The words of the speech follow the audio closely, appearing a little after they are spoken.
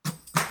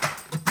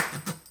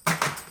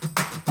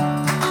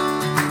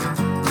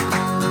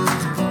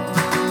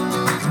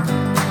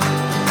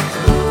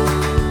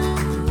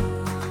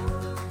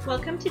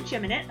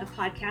Shim-In-It, a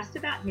podcast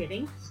about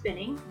knitting,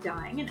 spinning,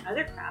 dyeing, and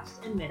other crafts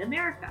in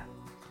mid-America.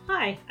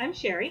 Hi, I'm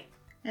Sherry.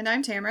 And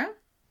I'm Tamara.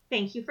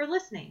 Thank you for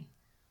listening.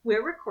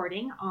 We're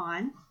recording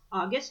on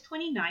August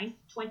 29th,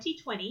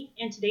 2020,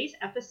 and today's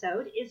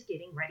episode is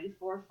getting ready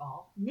for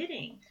fall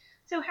knitting.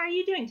 So how are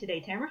you doing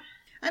today, Tamara?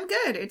 I'm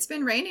good. It's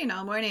been raining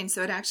all morning,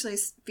 so it actually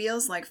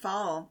feels like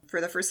fall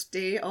for the first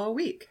day all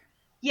week.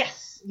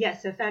 Yes.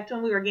 In fact,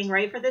 when we were getting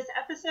ready for this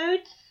episode,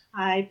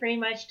 I pretty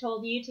much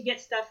told you to get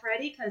stuff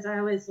ready because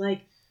I was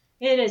like,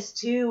 it is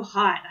too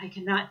hot. I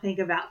cannot think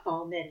about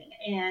fall knitting.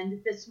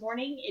 And this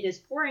morning it is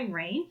pouring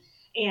rain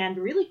and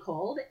really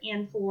cold.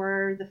 And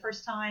for the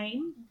first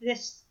time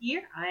this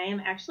year, I am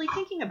actually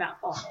thinking about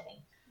fall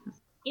knitting.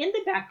 In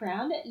the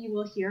background, you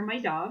will hear my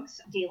dogs,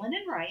 Galen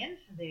and Ryan.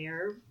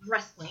 They're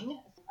wrestling.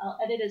 I'll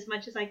edit as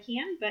much as I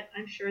can, but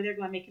I'm sure they're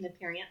going to make an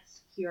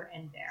appearance here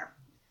and there.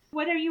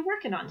 What are you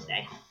working on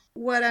today?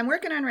 What I'm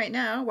working on right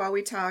now while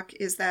we talk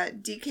is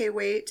that DK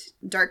Weight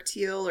dark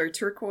teal or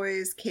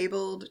turquoise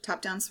cabled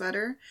top-down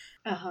sweater.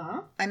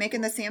 Uh-huh. I'm making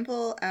the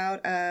sample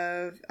out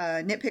of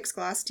Knit Picks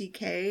Gloss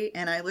DK,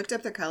 and I looked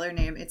up the color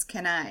name. It's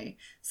Kenai.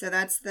 So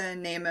that's the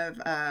name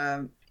of,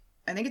 I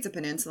think it's a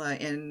peninsula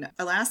in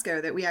Alaska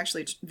that we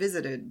actually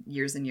visited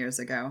years and years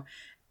ago.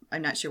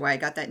 I'm not sure why I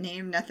got that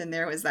name. Nothing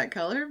there was that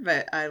color,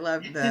 but I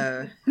love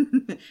the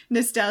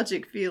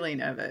nostalgic feeling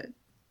of it.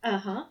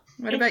 Uh-huh.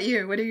 What about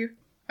you? What do you...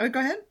 Oh, go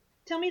ahead.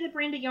 Tell me the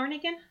brand of yarn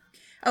again.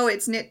 Oh,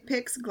 it's Knit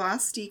Picks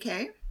Gloss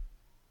DK.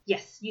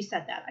 Yes, you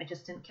said that. I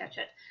just didn't catch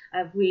it.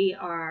 We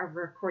are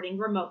recording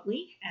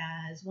remotely,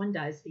 as one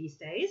does these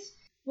days.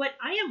 What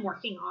I am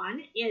working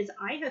on is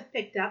I have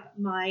picked up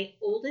my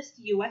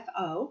oldest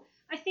UFO.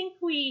 I think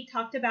we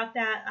talked about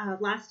that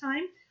last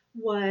time,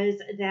 was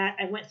that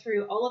I went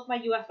through all of my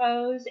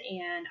UFOs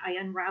and I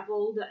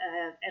unraveled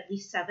at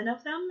least 7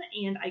 of them,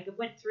 and I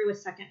went through a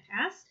second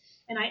pass,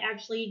 and I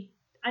actually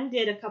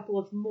undid a couple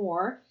of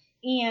more.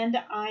 And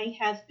I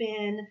have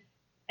been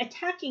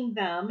attacking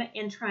them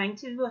and trying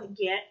to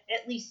get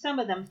at least some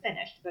of them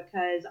finished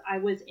because I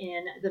was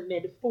in the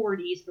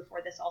mid-40s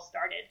before this all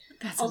started.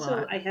 That's also, a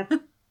lot. I have,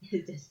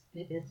 it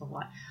is a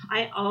lot.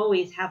 I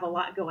always have a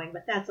lot going,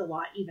 but that's a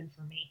lot even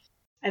for me.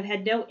 I've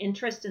had no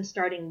interest in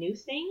starting new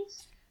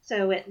things,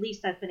 so at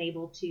least I've been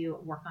able to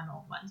work on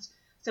old ones.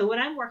 So what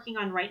I'm working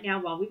on right now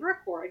while we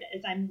record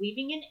is I'm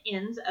weaving in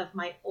ends of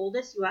my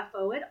oldest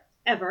UFO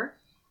ever.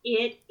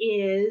 It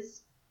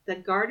is the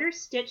Garter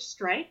Stitch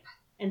Stripe,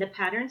 and the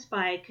pattern's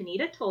by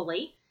Kanita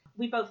Tolley.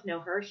 We both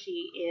know her.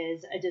 She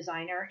is a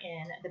designer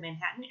in the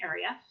Manhattan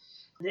area.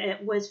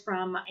 It was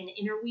from an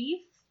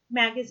Interweave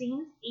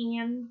magazine,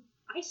 and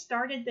I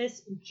started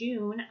this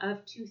June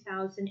of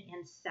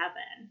 2007.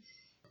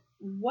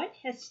 What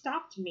has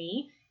stopped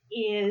me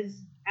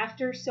is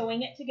after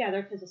sewing it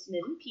together, because it's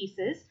knit in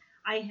pieces,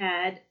 I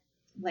had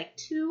like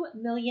 2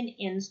 million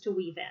ends to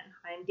weave in.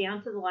 I'm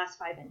down to the last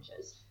 5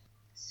 inches.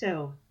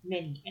 So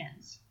many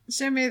ends.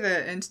 Show me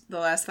the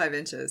last 5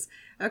 inches.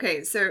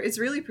 Okay, so it's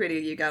really pretty.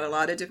 You got a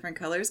lot of different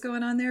colors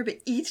going on there, but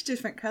each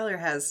different color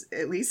has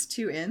at least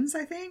 2 ends,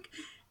 I think.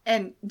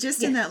 And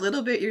just in that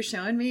little bit you're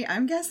showing me,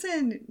 I'm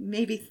guessing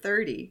maybe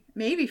 30,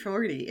 maybe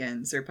 40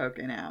 ends are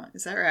poking out.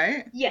 Is that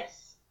right?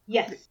 Yes.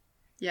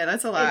 Yeah,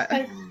 that's a lot.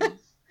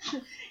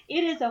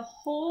 It is a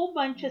whole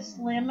bunch of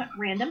slim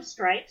random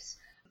stripes.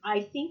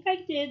 I think I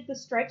did the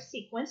stripe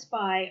sequence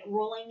by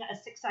rolling a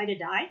 6-sided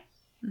die.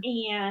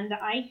 And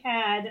I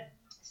had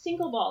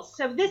single balls.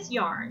 So this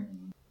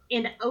yarn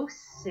in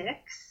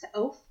 06,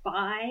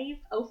 05,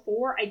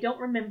 04, I don't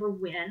remember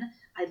when.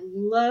 I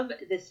love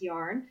this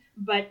yarn,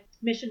 but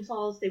Mission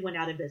Falls, they went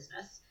out of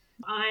business.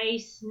 I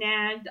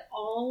snagged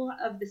all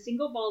of the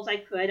single balls I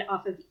could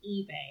off of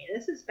eBay.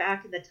 This is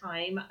back in the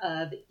time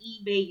of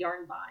eBay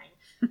yarn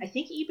buying. I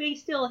think eBay's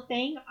still a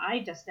thing. I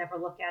just never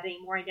look at it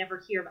anymore. I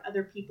never hear of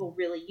other people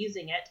really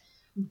using it.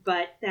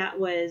 But that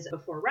was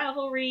before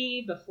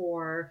Ravelry,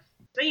 before...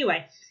 So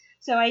anyway,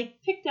 so I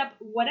picked up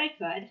what I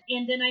could,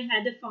 and then I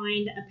had to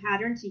find a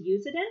pattern to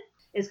use it in.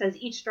 It's because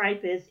each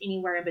stripe is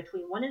anywhere in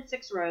between 1 and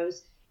 6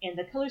 rows, and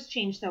the colors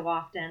change so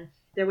often.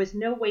 There was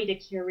no way to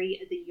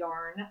carry the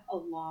yarn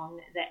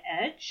along the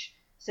edge,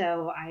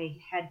 so I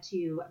had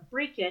to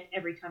break it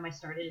every time I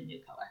started a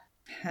new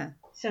color.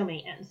 So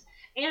many ends.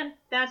 And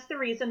that's the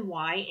reason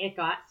why it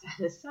got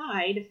set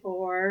aside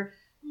for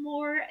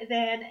more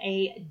than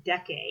a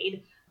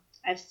decade.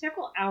 I have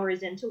several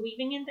hours into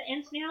weaving in the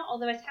ends now,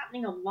 although it's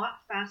happening a lot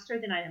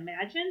faster than I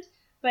imagined.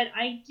 But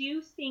I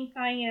do think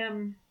I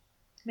am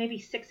maybe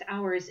 6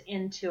 hours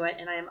into it,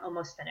 and I am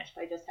almost finished.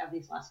 I just have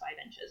these last 5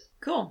 inches.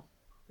 Cool.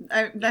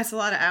 That's a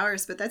lot of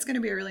hours, but that's going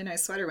to be a really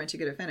nice sweater once you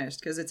get it finished,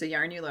 because it's a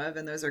yarn you love,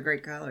 and those are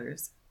great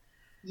colors.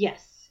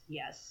 Yes.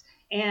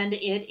 And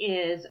it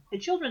is a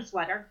children's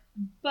sweater,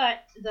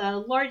 but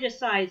the largest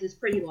size is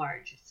pretty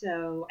large.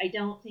 So I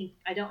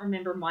don't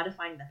remember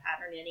modifying the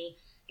pattern any.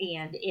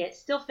 And it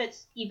still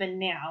fits even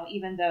now,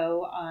 even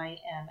though I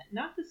am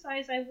not the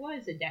size I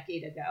was a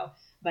decade ago.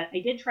 But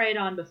I did try it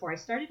on before I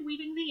started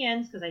weaving the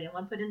ends because I didn't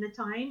want to put in the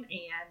time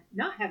and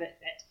not have it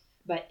fit.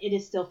 But it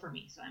is still for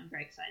me, so I'm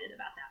very excited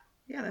about that.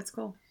 Yeah, that's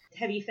cool.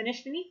 Have you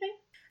finished anything?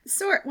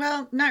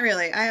 Well, not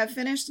really. I have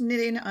finished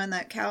knitting on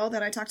that cowl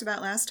that I talked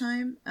about last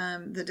time.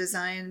 The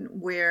design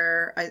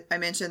where I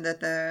mentioned that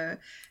the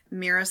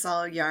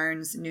Mirasol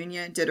Yarns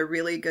Nunya did a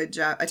really good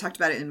job. I talked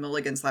about it in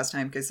Mulligans last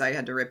time because I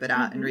had to rip it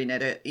out and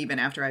reknit it even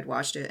after I'd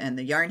washed it, and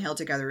the yarn held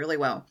together really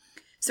well.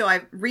 So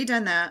I've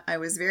redone that. I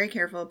was very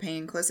careful,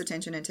 paying close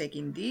attention and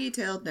taking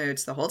detailed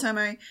notes the whole time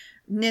I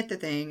knit the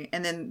thing.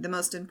 And then the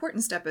most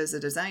important step as a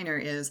designer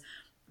is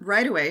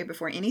right away,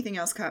 before anything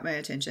else caught my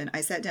attention, I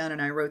sat down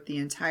and I wrote the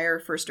entire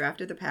first draft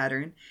of the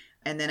pattern,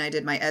 and then I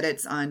did my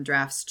edits on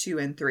drafts 2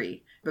 and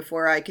 3.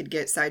 Before I could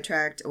get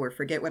sidetracked or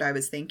forget what I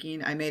was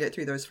thinking, I made it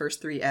through those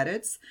first 3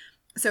 edits.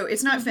 So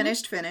it's not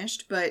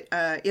finished, but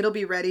it'll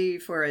be ready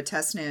for a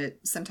test knit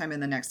sometime in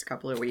the next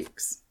couple of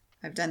weeks.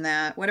 I've done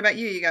that. What about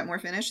you? You got more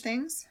finished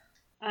things?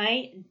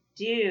 I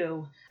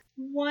do.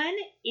 One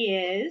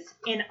is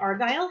an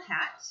Argyle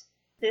hat.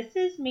 This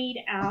is made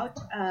out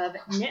of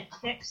Knit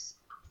Picks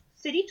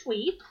City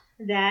Tweed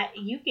that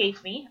you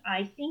gave me.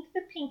 I think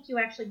the pink you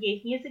actually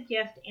gave me as a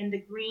gift, and the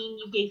green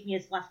you gave me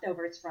as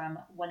leftovers from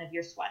one of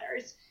your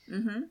sweaters.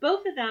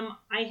 Both of them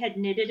I had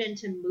knitted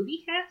into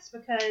movie hats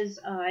because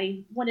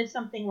I wanted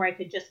something where I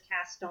could just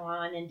cast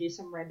on and do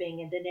some ribbing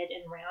and then knit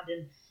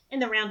in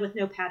the round with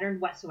no pattern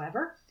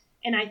whatsoever.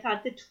 And I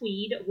thought the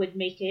tweed would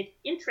make it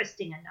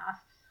interesting enough.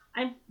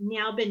 I've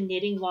now been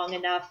knitting long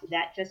enough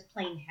that just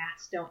plain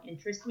hats don't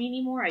interest me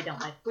anymore. I don't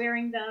like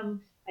wearing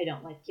them. I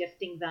don't like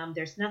gifting them.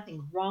 There's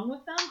nothing wrong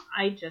with them.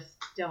 I just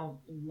don't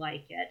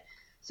like it.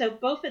 So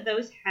both of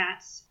those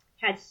hats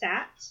had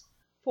sat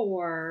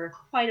for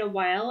quite a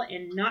while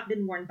and not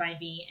been worn by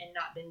me and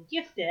not been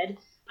gifted.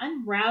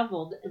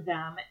 Unraveled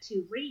them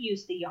to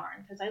reuse the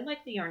yarn because I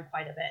like the yarn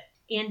quite a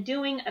bit. And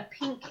doing a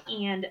pink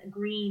and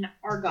green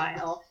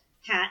Argyle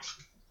hat,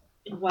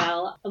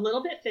 while a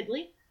little bit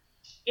fiddly,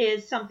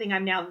 is something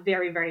I'm now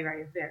very, very,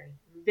 very, very,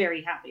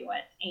 very happy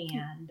with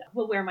and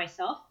will wear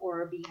myself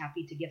or be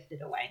happy to gift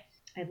it away.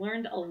 I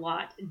learned a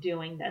lot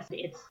doing this.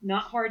 It's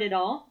not hard at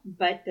all,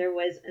 but there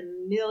was a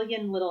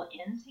million little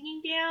ends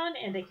hanging down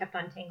and they kept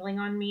on tangling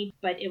on me,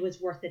 but it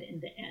was worth it in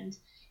the end.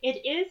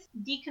 It is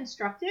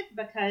deconstructed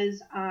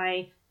because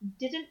I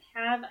didn't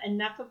have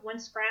enough of one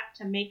scrap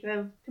to make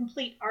a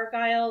complete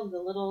Argyle, the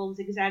little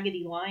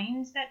zigzaggedy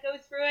lines that go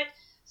through it.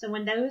 So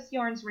when those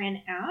yarns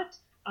ran out,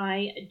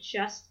 I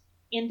just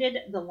ended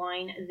the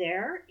line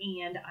there,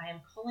 and I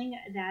am calling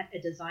that a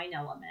design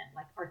element,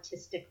 like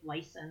artistic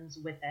license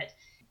with it.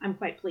 I'm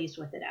quite pleased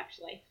with it,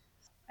 actually.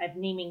 I'm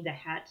naming the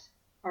hat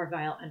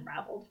Argyle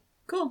Unraveled.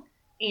 Cool.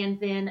 And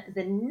then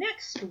the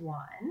next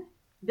one,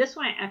 this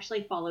one I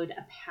actually followed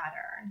a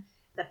pattern.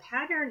 The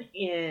pattern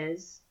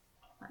is,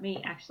 let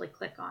me actually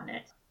click on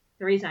it.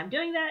 The reason I'm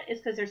doing that is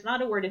because there's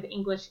not a word of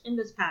English in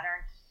this pattern.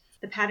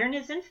 The pattern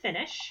is in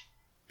Finnish.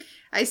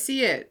 I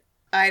see it.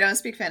 I don't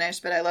speak Finnish,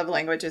 but I love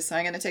languages, so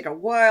I'm going to take a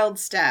wild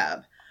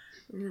stab.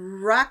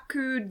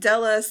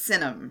 Rakudella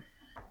Sinum.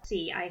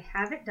 See, I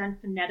have it done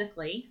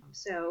phonetically,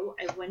 so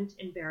I wouldn't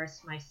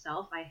embarrass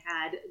myself. I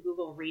had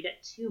Google read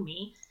it to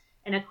me,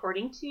 and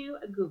according to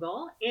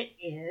Google, it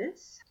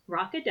is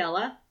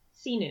Rockadella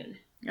Sinun.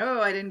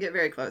 Oh, I didn't get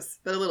very close,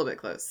 but a little bit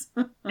close.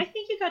 I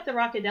think you got the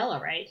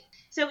Rockadella right.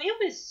 So it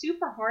was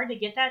super hard to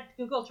get that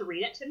Google to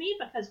read it to me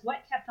because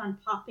what kept on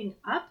popping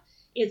up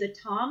is a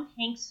Tom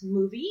Hanks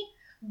movie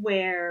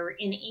where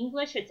in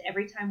English it's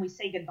Every Time We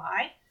Say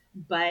Goodbye,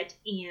 but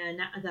in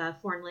the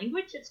foreign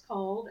language it's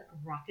called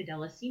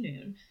Rockadella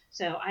Sinun.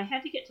 So I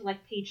had to get to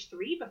like page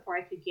 3 before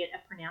I could get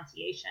a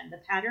pronunciation.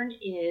 The pattern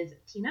is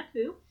Tina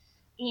Poo,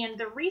 and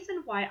the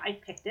reason why I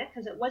picked it,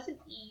 because it wasn't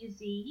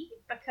easy,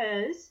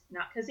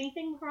 not because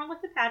anything was wrong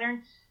with the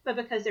pattern, but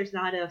because there's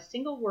not a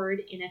single word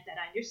in it that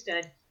I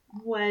understood,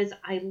 was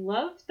I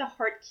loved the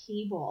heart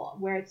cable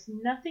where it's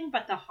nothing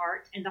but the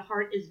heart, and the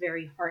heart is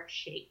very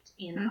heart-shaped,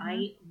 and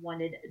I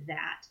wanted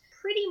that.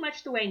 Pretty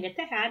much the way I knit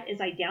the hat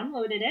is I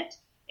downloaded it.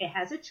 It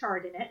has a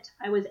chart in it.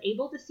 I was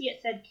able to see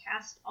it said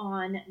cast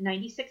on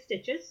 96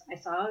 stitches. I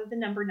saw the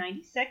number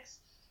 96,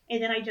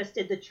 and then I just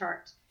did the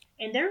chart.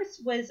 And there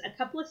was a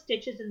couple of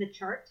stitches in the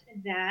chart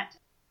that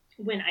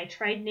when I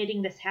tried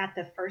knitting this hat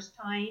the first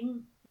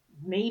time,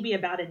 maybe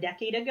about a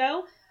decade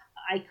ago,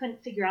 I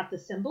couldn't figure out the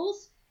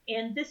symbols.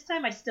 And this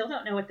time I still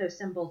don't know what those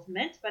symbols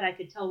meant, but I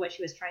could tell what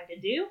she was trying to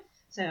do.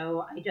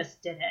 So I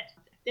just did it.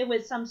 There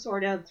was some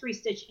sort of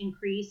 3-stitch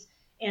increase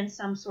and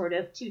some sort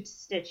of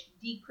 2-stitch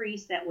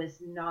decrease that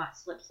was not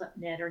slip, slip,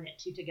 knit or knit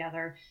 2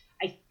 together.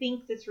 I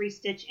think the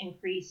 3-stitch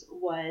increase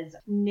was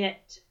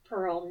knit,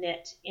 purl,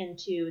 knit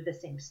into the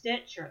same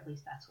stitch, or at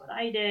least that's what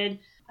I did.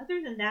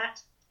 Other than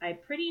that, I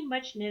pretty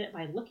much knit it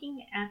by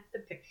looking at the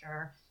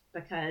picture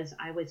because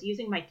I was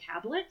using my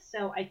tablet,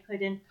 so I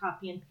couldn't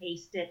copy and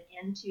paste it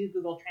into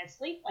Google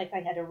Translate like I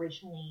had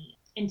originally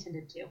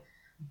intended to.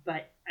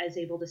 But I was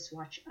able to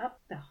swatch up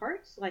the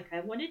hearts like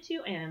I wanted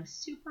to, and I'm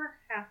super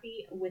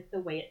happy with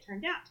the way it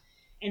turned out.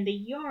 And the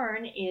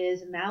yarn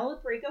is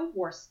Malabrigo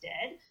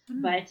worsted,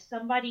 but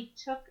somebody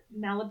took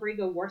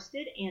Malabrigo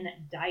worsted and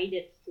dyed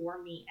it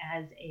for me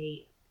as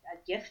a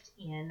a gift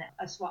in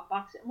a swap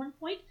box at one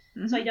point.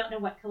 Mm-hmm. So I don't know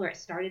what color it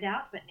started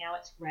out, but now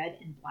it's red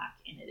and black,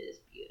 and it is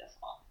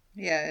beautiful.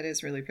 Yeah, it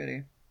is really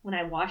pretty. When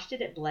I washed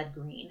it, it bled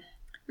green.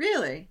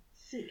 Really?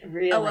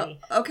 Really? Oh, well,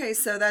 okay,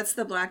 so that's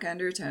the black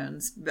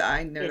undertones.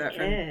 I know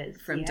that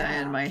from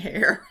dyeing my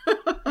hair.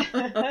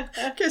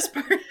 Because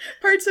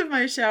parts of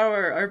my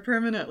shower are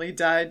permanently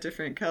dyed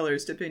different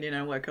colors depending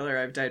on what color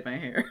I've dyed my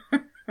hair.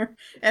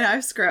 And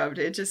I've scrubbed.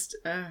 It just,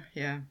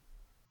 yeah.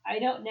 I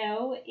don't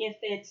know if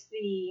it's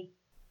the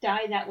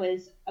dye that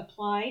was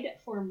applied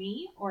for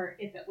me or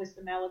if it was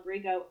the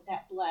Malabrigo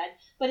that bled,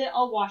 but it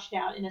all washed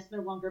out and it's no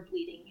longer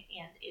bleeding,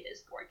 and it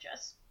is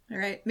gorgeous. All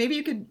right. Maybe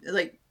you could,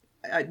 like,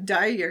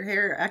 dye your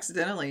hair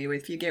accidentally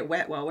if you get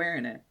wet while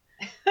wearing it.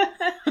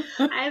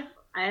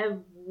 I've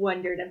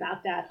wondered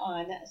about that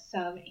on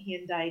some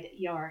hand-dyed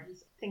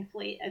yarns.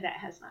 Thankfully, that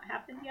has not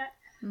happened yet.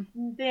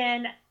 Mm-hmm.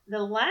 Then the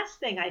last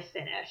thing I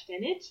finished,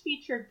 and it's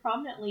featured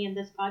prominently in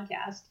this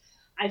podcast,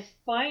 I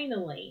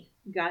finally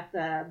got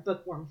the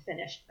bookworm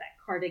finished, that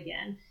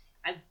cardigan.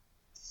 I've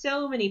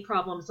so many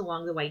problems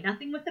along the way,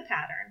 nothing with the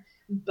pattern,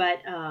 but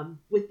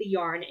with the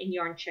yarn and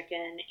Yarn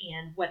Chicken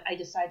and what I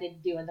decided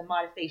to do and the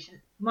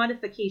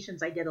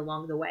modifications I did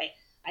along the way.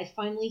 I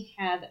finally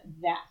have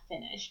that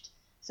finished.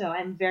 So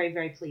I'm very,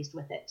 very pleased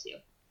with it too.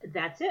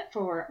 That's it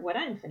for what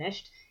I'm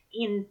finished.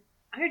 And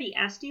I already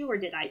asked you, or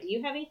did I? Do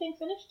you have anything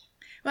finished?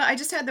 Well, I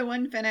just had the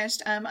one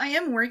finished. I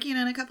am working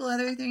on a couple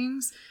other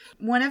things.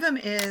 One of them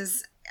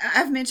is,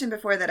 I've mentioned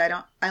before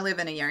that I live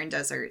in a yarn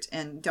desert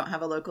and don't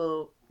have a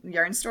local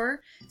yarn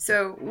store.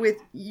 So with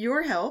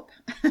your help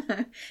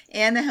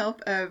and the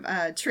help of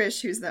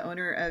Trish, who's the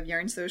owner of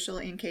Yarn Social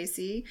in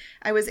KC,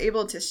 I was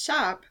able to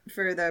shop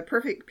for the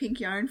perfect pink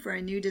yarn for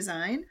a new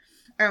design.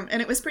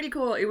 And it was pretty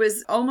cool. It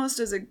was almost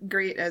as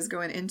great as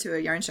going into a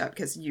yarn shop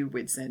because you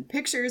would send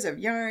pictures of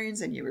yarns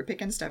and you were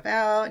picking stuff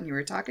out and you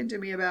were talking to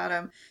me about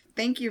them.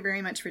 Thank you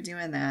very much for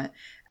doing that.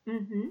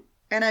 Mm-hmm.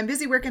 And I'm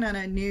busy working on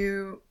a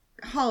new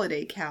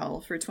holiday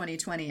cowl for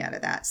 2020 out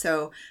of that.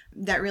 So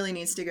that really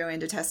needs to go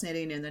into test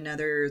knitting in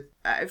another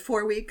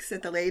 4 weeks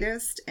at the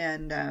latest.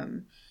 And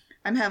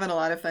I'm having a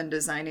lot of fun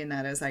designing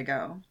that as I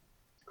go.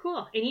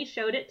 Cool. And you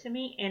showed it to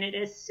me, and it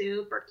is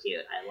super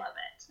cute. I love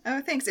it. Oh,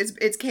 thanks.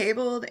 It's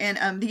cabled,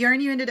 and the yarn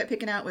you ended up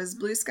picking out was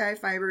Blue Sky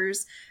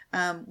Fibers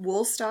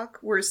Woolstock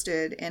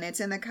Worsted, and it's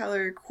in the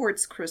color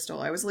Quartz Crystal.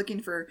 I was looking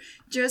for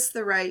just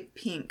the right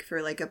pink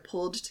for like a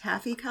pulled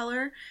taffy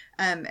color,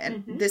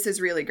 and This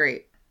is really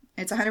great.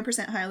 It's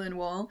 100% Highland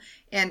wool,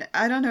 and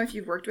I don't know if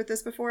you've worked with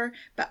this before,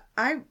 but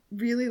I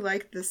really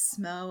like the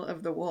smell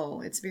of the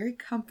wool. It's very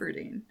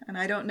comforting, and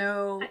I don't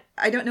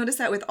notice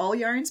that with all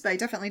yarns, but I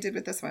definitely did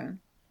with this one.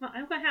 Well,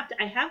 I'm going to have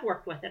to, I have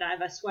worked with it. I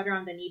have a sweater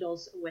on the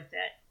needles with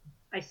it.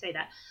 I say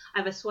that. I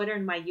have a sweater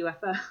in my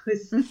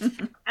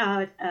UFOs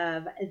out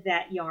of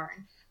that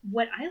yarn.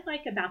 What I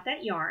like about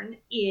that yarn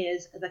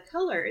is the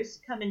colors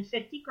come in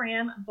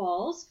 50-gram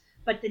balls,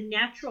 but the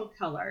natural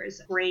colors,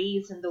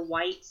 grays and the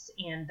whites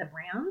and the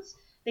browns,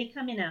 they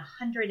come in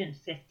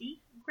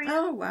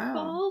 150-gram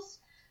balls.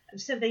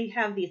 So they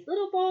have these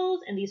little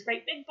balls and these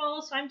great big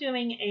balls. So I'm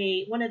doing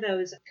one of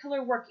those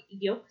color work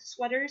yoke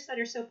sweaters that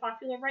are so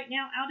popular right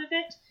now out of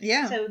it.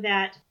 Yeah. So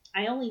that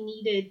I only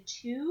needed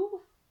 2,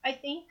 I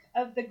think,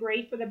 of the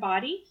gray for the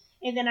body.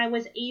 And then I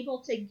was able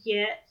to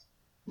get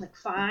like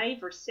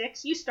 5 or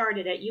 6. You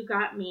started it. You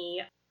got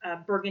me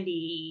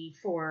burgundy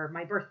for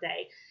my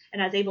birthday.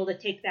 And I was able to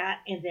take that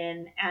and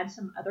then add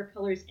some other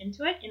colors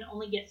into it and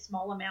only get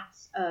small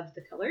amounts of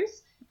the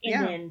colors.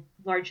 And then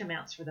large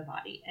amounts for the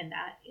body. And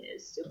that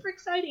is super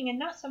exciting and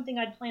not something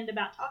I'd planned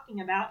about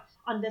talking about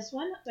on this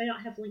one. So I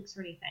don't have links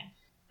or anything.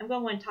 I'm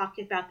going to talk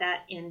about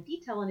that in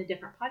detail in a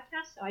different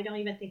podcast. So I don't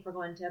even think we're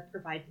going to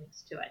provide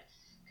links to it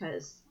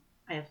because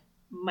I have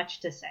much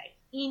to say.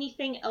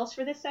 Anything else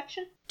for this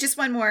section? Just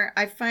one more.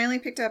 I finally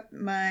picked up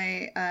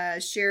my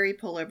Sherry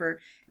pullover.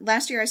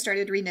 Last year I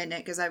started reknitting it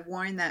because I've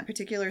worn that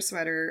particular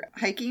sweater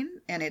hiking,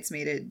 and it's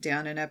made it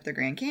down and up the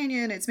Grand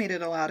Canyon. It's made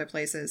it a lot of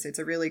places. It's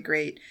a really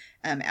great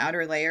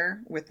outer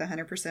layer with the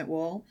 100%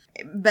 wool.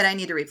 But I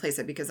need to replace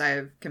it because I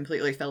have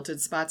completely felted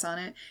spots on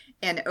it.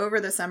 And over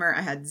the summer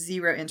I had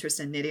zero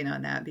interest in knitting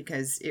on that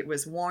because it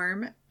was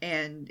warm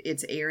and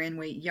it's Aran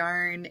weight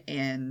yarn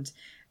and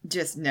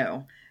just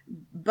no.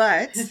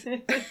 But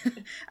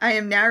I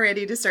am now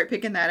ready to start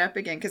picking that up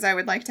again because I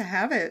would like to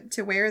have it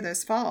to wear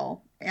this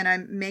fall. And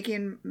I'm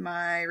making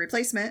my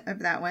replacement of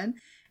that one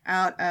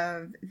out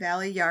of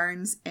Valley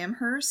Yarns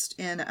Amherst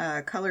in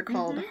a color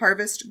called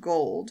Harvest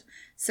Gold.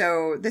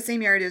 So the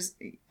same yard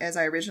as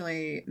I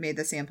originally made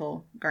the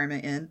sample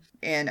garment in,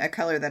 and a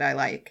color that I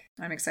like.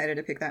 I'm excited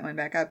to pick that one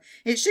back up.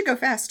 It should go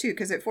fast too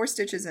because at 4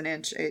 stitches an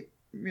inch, it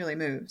really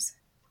moves.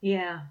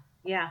 Yeah.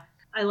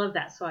 I love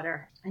that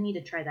sweater. I need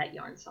to try that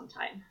yarn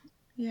sometime.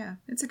 Yeah,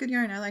 it's a good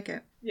yarn. I like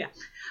it. Yeah.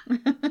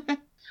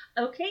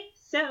 Okay,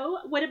 so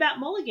what about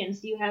mulligans?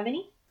 Do you have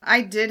any?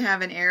 I did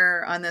have an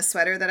error on this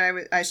sweater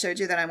that I showed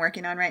you that I'm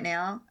working on right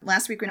now.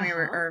 Last week when we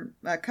were, or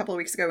a couple of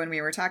weeks ago when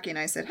we were talking,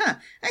 I said,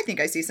 I think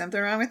I see something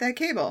wrong with that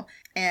cable.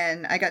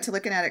 And I got to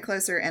looking at it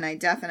closer, and I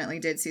definitely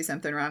did see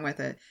something wrong with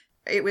it.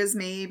 It was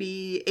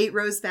maybe 8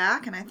 rows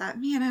back, and I thought,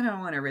 man, I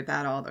don't want to rip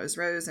out all those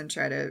rows and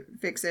try to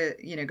fix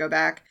it, go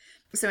back.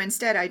 So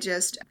instead, I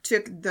just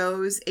took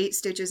those 8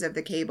 stitches of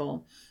the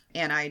cable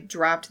and I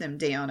dropped them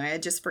down. I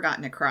had just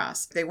forgotten to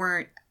cross. They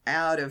weren't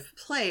out of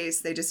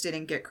place. They just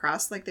didn't get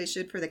crossed like they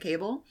should for the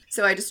cable.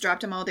 So I just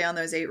dropped them all down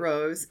those 8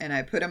 rows and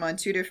I put them on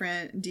 2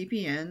 different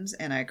DPNs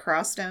and I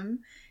crossed them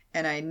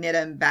and I knit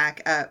them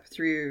back up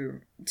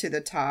through to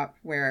the top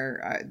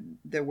where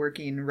the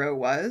working row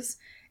was.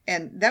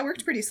 And that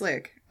worked pretty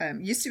slick.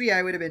 Used to be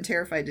I would have been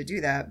terrified to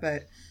do that,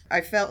 but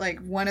I felt like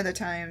one of the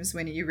times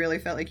when you really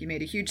felt like you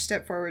made a huge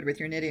step forward with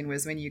your knitting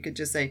was when you could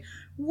just say,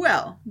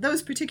 well,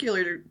 those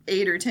particular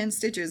 8 or 10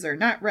 stitches are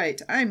not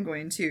right. I'm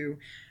going to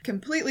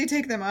completely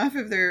take them off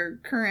of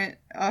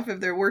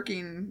their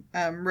working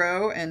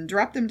row and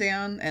drop them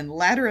down and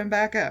ladder them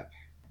back up.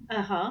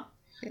 Uh-huh.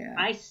 Yeah.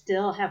 I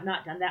still have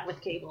not done that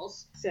with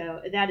cables,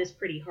 so that is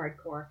pretty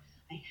hardcore.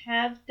 I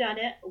have done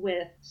it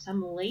with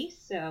some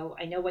lace, so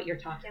I know what you're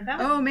talking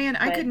about. Oh, man,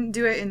 I couldn't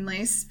do it in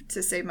lace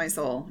to save my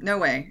soul. No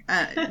way.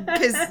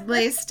 Because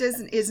lace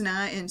is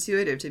not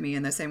intuitive to me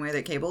in the same way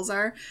that cables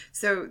are.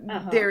 So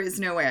there is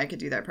no way I could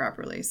do that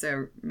properly.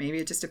 So maybe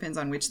it just depends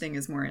on which thing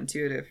is more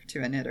intuitive to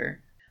a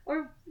knitter.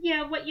 Or,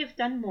 what you've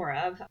done more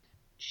of,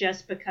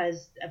 just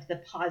because of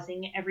the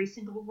pausing every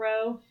single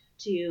row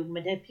to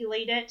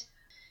manipulate it.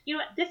 You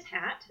know what? This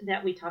hat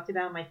that we talked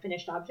about in my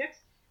finished objects,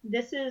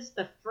 this is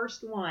the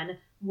first one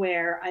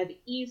where I've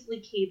easily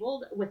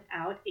cabled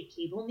without a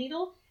cable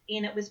needle,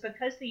 and it was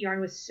because the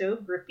yarn was so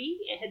grippy.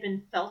 It had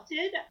been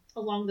felted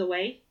along the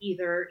way,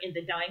 either in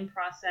the dyeing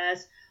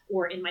process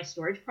or in my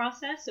storage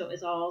process, so it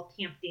was all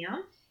tamped down,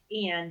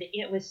 and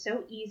it was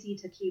so easy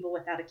to cable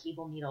without a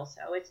cable needle.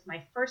 So it's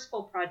my first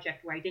full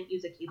project where I didn't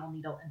use a cable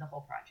needle in the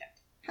whole project.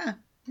 Huh.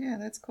 Yeah,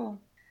 that's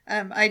cool.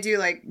 I do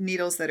like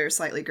needles that are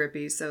slightly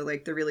grippy, so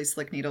like the really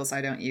slick needles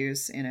I don't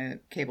use in a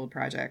cabled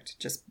project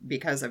just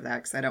because of that,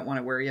 because I don't want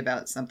to worry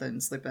about something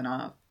slipping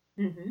off.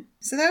 Mm-hmm.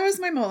 So that was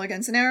my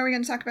mulligan. So now are we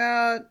going to talk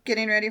about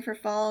getting ready for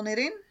fall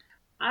knitting?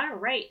 All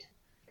right.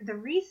 The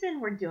reason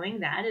we're doing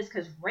that is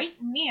because right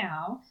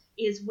now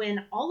is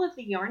when all of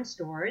the yarn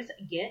stores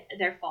get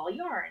their fall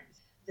yarns.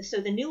 So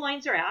the new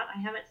lines are out.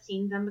 I haven't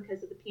seen them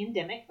because of the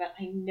pandemic, but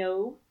I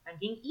know I'm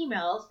getting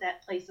emails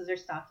that places are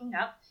stocking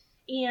up.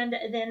 And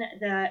then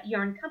the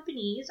yarn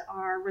companies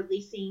are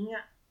releasing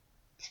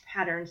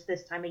patterns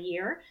this time of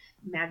year.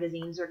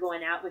 Magazines are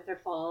going out with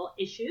their fall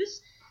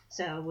issues.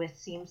 So it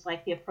seems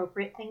like the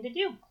appropriate thing to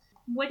do.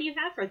 What do you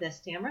have for this,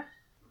 Tamara?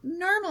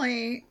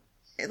 Normally,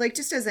 like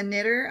just as a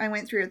knitter, I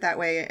went through it that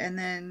way. And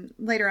then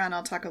later on,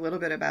 I'll talk a little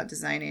bit about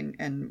designing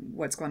and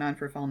what's going on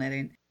for fall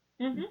knitting.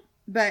 Mm-hmm.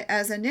 But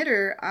as a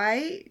knitter,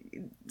 I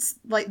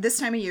like this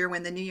time of year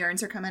when the new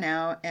yarns are coming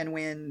out and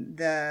when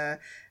the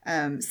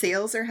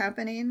sales are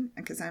happening,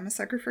 because I'm a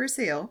sucker for a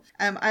sale,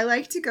 I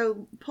like to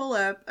go pull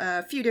up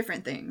a few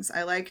different things.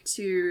 I like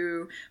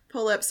to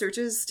pull up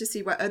searches to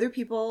see what other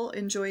people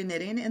enjoy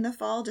knitting in the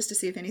fall, just to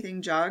see if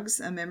anything jogs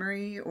a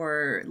memory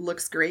or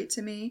looks great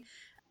to me.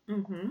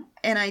 Mm-hmm.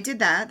 And I did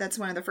that. That's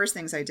one of the first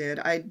things I did.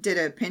 I did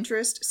a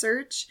Pinterest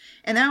search,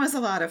 and that was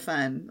a lot of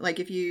fun. Like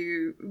if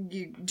you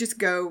just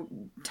go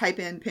type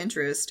in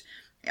Pinterest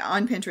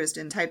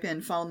and type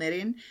in fall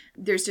knitting,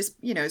 there's just,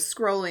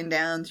 scrolling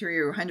down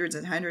through hundreds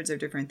and hundreds of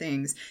different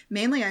things.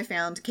 Mainly I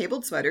found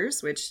cabled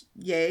sweaters, which,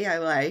 yay, I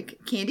like.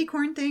 Candy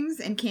corn things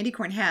and candy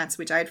corn hats,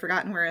 which I had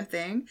forgotten were a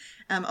thing.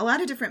 A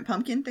lot of different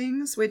pumpkin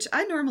things, which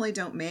I normally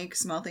don't make,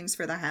 small things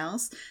for the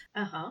house.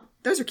 Uh-huh.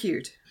 Those are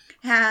cute.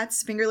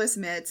 Hats, fingerless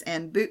mitts,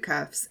 and boot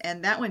cuffs.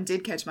 And that one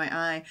did catch my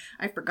eye.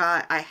 I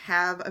forgot I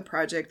have a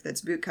project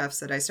that's boot cuffs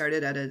that I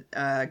started at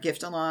a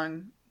gift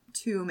along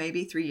 2,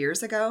 maybe 3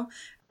 years ago.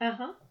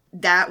 Uh-huh.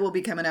 That will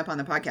be coming up on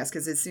the podcast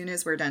because as soon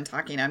as we're done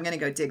talking, I'm going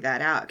to go dig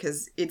that out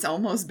because it's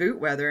almost boot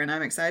weather and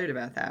I'm excited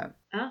about that.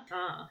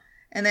 Uh-huh.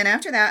 And then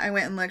after that, I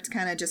went and looked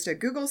kind of just a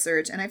Google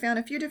search and I found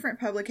a few different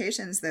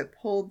publications that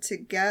pulled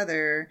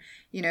together,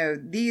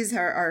 these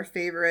are our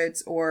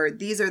favorites or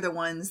these are the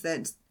ones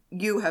that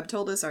you have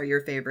told us are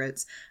your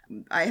favorites.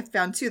 I have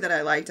found 2 that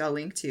I liked I'll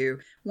link to.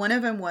 One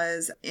of them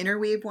was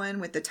Interweave one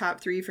with the top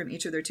 3 from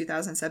each of their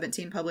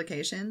 2017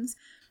 publications.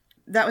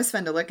 That was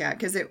fun to look at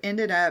because it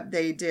ended up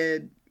they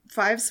did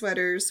 5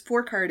 sweaters,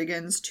 4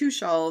 cardigans, 2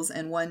 shawls,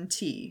 and 1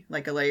 tee,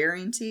 like a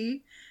layering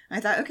tee. I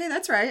thought, okay,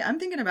 that's right. I'm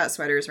thinking about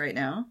sweaters right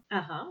now.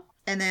 Uh-huh.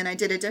 And then I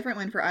did a different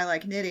one for I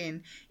Like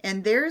Knitting,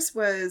 and theirs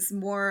was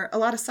a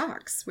lot of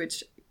socks,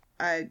 which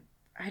I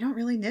don't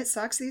really knit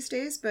socks these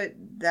days, but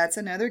that's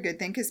another good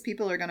thing because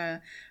people are going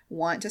to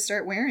want to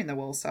start wearing the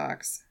wool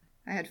socks.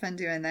 I had fun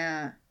doing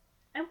that.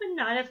 I would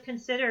not have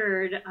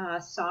considered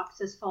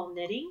socks as fall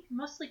knitting,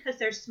 mostly because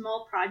they're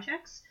small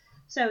projects,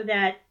 so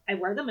that I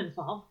wear them in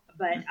fall,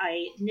 but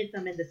I knit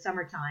them in the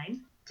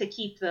summertime to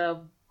keep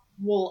the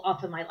wool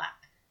off of my lap.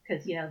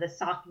 because, the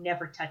sock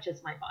never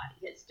touches my body.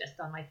 It's just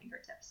on my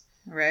fingertips.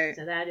 Right.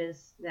 So that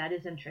is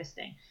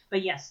interesting.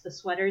 But yes, the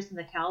sweaters and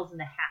the cowls and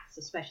the hats,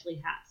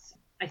 especially hats,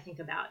 I think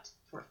about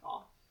for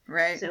fall.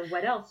 Right. So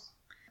what else?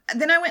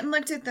 Then I went and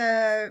looked at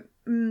the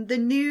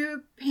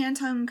new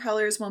Pantone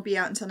colors won't be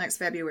out until next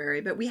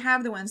February, but we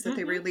have the ones that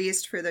they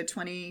released for the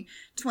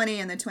 2020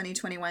 and the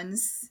 2021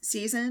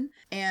 season.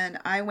 And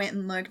I went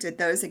and looked at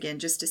those again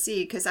just to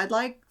see, because I'd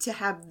like to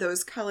have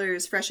those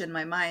colors fresh in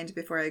my mind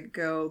before I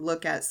go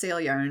look at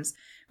sale yarns.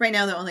 Right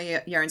now, the only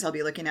yarns I'll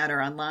be looking at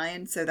are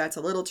online, so that's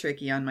a little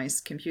tricky on my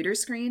computer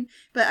screen.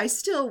 But I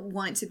still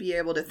want to be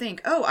able to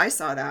think, oh, I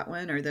saw that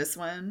one or this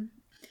one.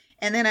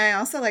 And then I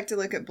also like to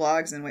look at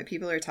blogs and what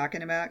people are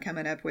talking about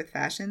coming up with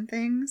fashion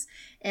things.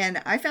 And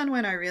I found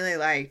one I really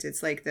liked.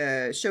 It's like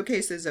the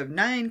showcases of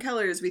 9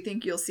 colors we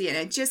think you'll see. And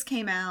it just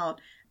came out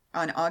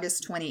on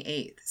August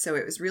 28th. So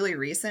it was really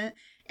recent.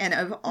 And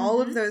of all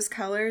of those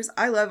colors,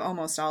 I love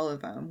almost all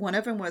of them. One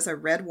of them was a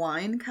red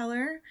wine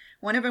color.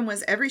 One of them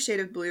was every shade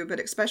of blue, but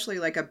especially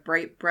like a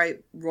bright, bright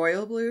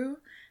royal blue.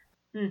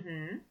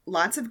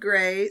 Lots of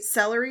gray.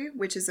 Celery,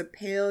 which is a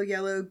pale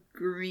yellow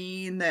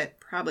green that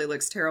probably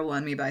looks terrible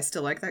on me, but I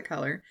still like that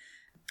color.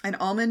 And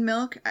almond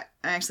milk. I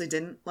actually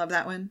didn't love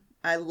that one.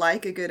 I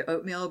like a good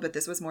oatmeal, but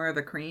this was more of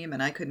a cream,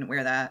 and I couldn't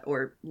wear that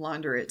or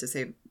launder it to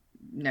say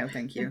no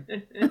thank you.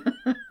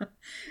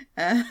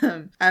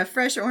 A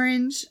fresh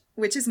orange,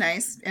 which is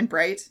nice and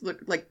bright,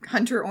 look like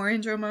hunter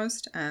orange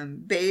almost.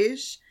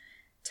 Beige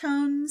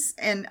tones,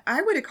 and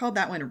I would have called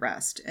that one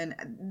rust, and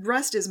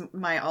rust is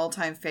my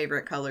all-time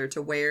favorite color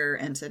to wear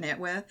and to knit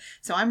with,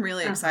 so I'm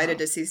really excited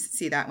to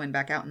see that one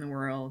back out in the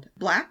world.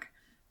 Black,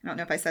 I don't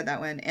know if I said that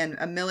one, and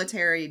a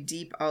military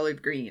deep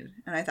olive green,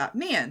 and I thought,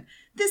 man,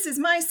 this is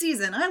my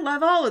season. I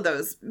love all of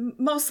those,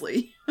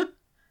 mostly.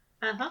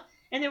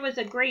 And there was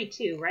a gray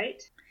too,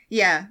 right?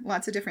 Yeah,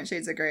 lots of different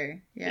shades of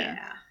gray.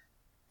 Yeah.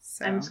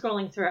 So. I'm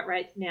scrolling through it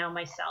right now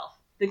myself.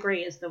 The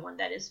gray is the one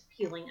that is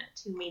appealing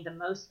to me the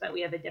most, but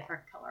we have a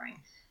different coloring.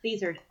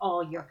 These are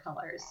all your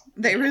colors.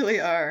 They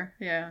really are.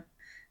 Yeah.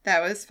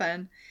 That was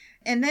fun.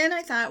 And then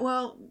I thought,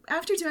 well,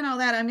 after doing all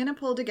that, I'm going to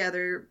pull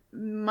together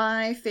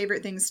my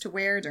favorite things to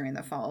wear during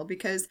the fall,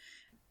 because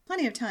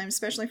plenty of time,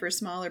 especially for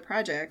smaller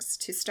projects,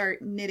 to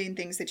start knitting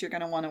things that you're going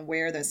to want to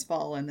wear this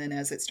fall. And then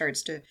as it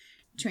starts to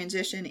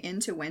transition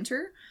into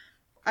winter,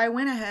 I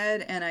went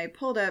ahead and I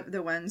pulled up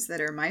the ones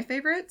that are my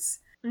favorites.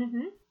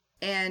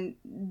 And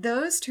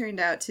those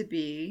turned out to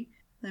be,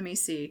 let me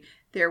see,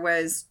 there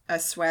was a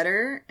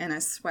sweater and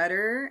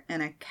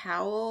a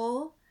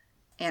cowl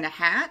and a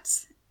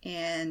hat.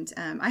 And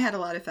I had a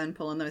lot of fun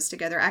pulling those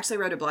together. I actually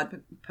wrote a blog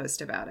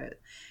post about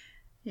it.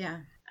 Yeah.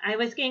 I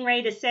was getting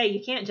ready to say,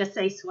 you can't just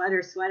say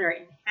sweater,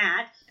 and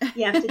hat.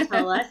 You have to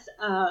tell us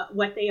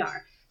what they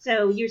are.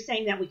 So you're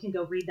saying that we can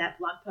go read that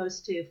blog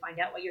post to find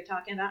out what you're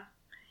talking about?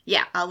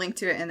 Yeah, I'll link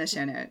to it in the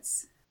show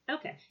notes.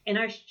 Okay. And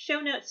our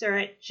show notes are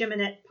at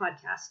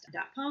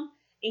GeminetPodcast.com.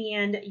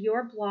 And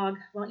your blog,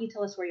 why don't you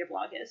tell us where your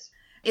blog is?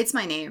 It's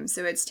my name.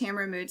 So it's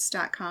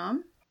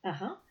TamaraMoots.com.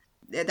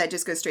 That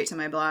just goes straight to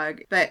my blog.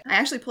 But I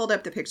actually pulled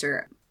up the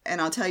picture,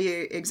 and I'll tell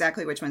you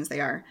exactly which ones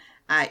they are.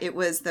 It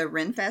was the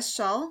Renfest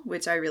shawl,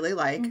 which I really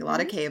like. A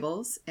lot of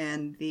cables.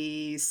 And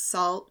the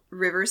Salt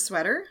River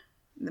sweater,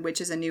 which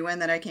is a new one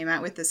that I came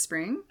out with this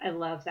spring. I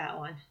love that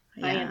one.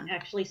 Yeah. I am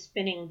actually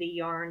spinning the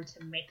yarn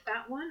to make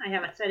that one. I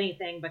haven't said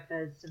anything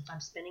because since I'm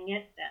spinning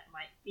it, that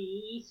might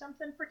be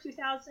something for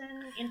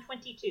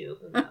 2022.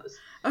 Who knows?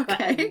 Okay.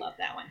 But I love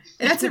that one.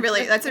 That's a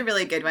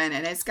really good one,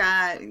 and it's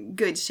got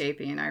good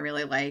shaping. I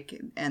really like,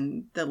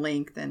 and the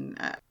length, and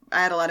I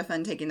had a lot of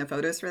fun taking the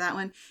photos for that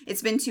one.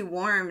 It's been too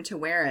warm to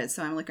wear it,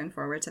 so I'm looking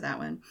forward to that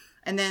one.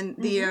 And then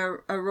the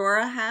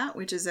Aurora hat,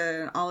 which is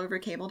an all-over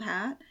cabled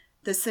hat.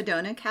 The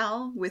Sedona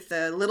cowl with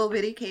the little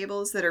bitty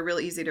cables that are real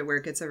easy to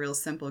work. It's a real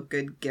simple,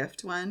 good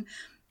gift one.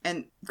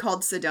 And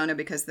called Sedona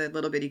because the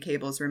little bitty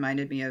cables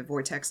reminded me of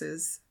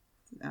vortexes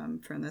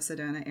from the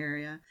Sedona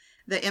area.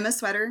 The Emma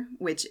sweater,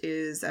 which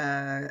is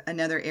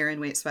another Aran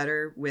weight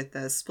sweater with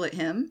a split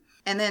hem.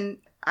 And then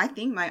I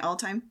think my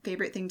all-time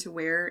favorite thing to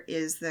wear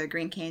is the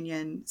Grand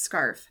Canyon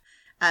scarf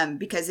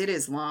because it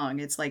is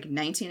long. It's like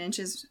 19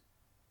 inches.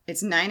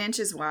 It's 9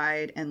 inches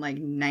wide and like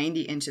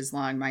 90 inches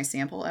long, my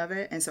sample of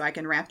it. And so I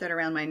can wrap that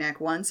around my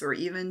neck once or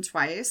even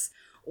twice,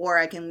 or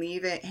I can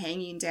leave it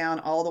hanging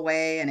down all the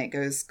way and it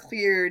goes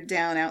clear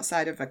down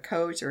outside of a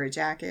coat or a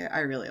jacket. I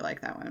really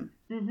like that one.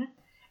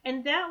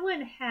 And that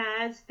one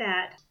has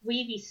that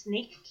wavy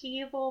snake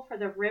cable for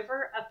the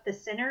river up the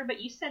center,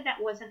 but you said that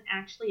wasn't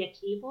actually a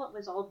cable. It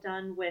was all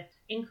done with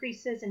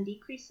increases and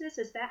decreases.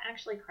 Is that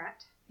actually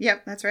correct?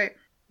 Yep, that's right.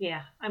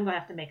 Yeah, I'm going to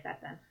have to make that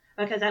then.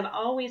 Because I've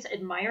always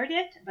admired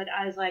it, but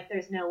I was like,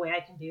 there's no way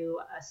I can do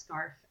a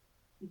scarf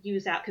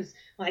use out. Because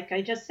like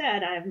I just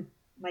said, I'm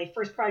my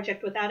first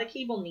project without a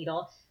cable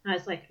needle. And I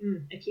was like,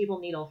 a cable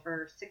needle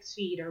for 6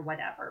 feet or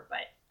whatever.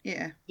 But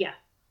yeah.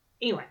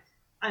 Anyway,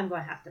 I'm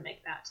going to have to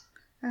make that.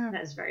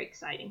 That is very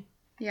exciting.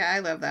 Yeah, I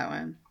love that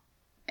one.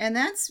 And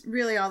that's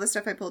really all the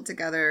stuff I pulled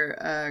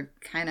together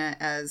kind of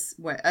as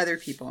what other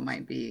people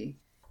might be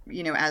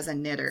as a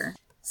knitter.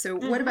 So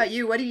what about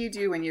you? What do you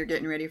do when you're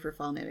getting ready for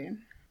fall knitting?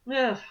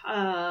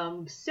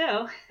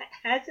 So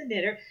as a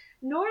knitter,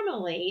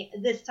 normally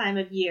this time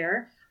of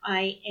year,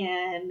 I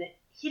am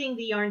hitting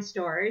the yarn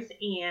stores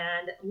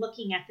and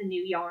looking at the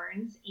new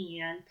yarns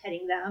and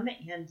petting them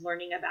and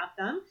learning about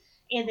them,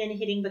 and then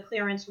hitting the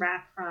clearance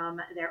rack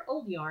from their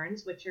old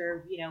yarns, which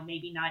are,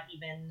 maybe not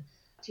even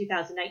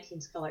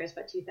 2019's colors,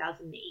 but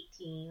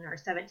 2018 or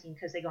 17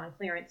 because they go on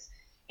clearance.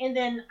 And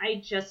then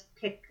I just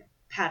pick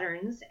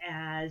patterns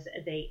as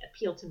they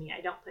appeal to me.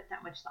 I don't put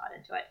that much thought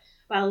into it.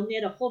 But I'll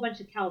knit a whole bunch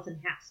of cowls and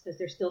hats because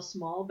they're still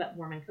small but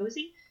warm and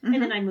cozy. Mm-hmm.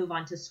 And then I move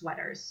on to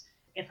sweaters.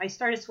 If I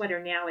start a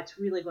sweater now, it's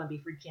really going to be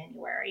for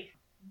January.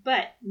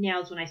 But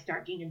now's when I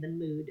start getting in the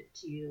mood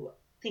to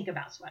think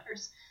about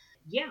sweaters.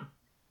 Yeah,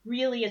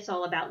 really it's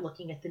all about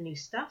looking at the new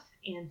stuff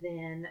and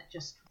then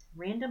just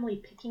randomly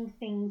picking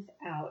things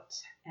out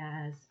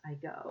as I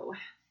go,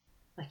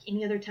 like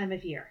any other time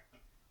of year.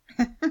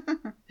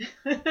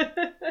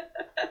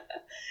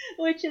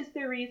 Which is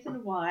the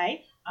reason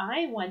why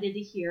I wanted to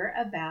hear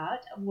about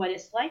what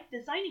it's like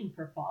designing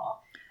for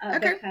fall.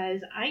 Okay.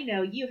 Because I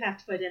know you have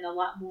to put in a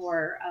lot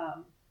more,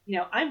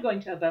 I'm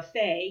going to a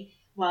buffet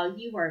while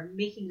you are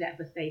making that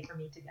buffet for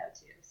me to go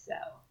to. So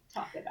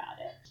talk about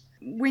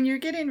it. When you're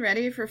getting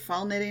ready for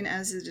fall knitting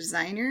as a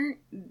designer,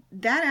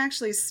 that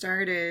actually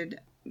started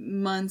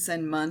months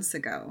and months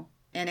ago.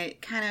 And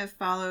it kind of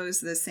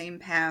follows the same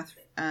path.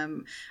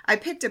 I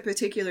picked a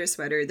particular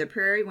sweater. The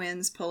Prairie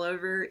Winds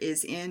pullover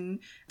is in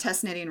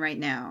test knitting right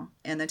now,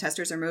 and the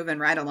testers are moving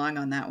right along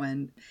on that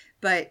one.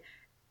 But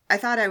I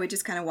thought I would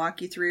just kind of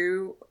walk you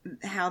through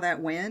how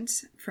that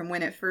went from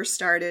when it first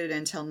started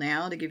until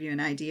now to give you an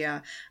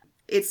idea.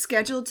 It's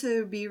scheduled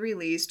to be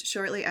released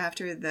shortly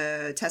after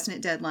the test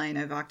knit deadline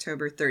of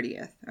October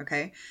 30th,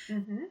 okay?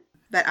 Mm-hmm.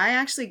 But I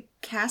actually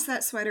cast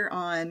that sweater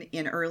on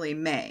in early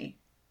May,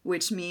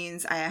 which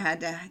means I had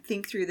to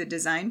think through the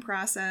design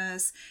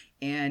process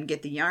and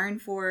get the yarn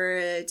for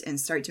it and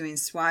start doing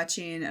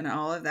swatching and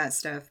all of that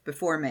stuff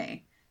before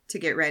May to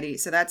get ready.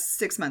 So that's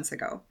 6 months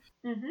ago.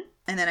 Mm-hmm.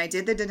 And then I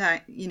did the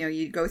design,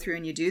 you go through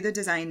and you do the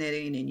design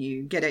knitting and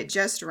you get it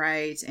just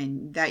right.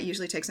 And that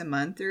usually takes a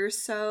month or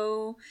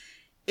so.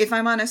 If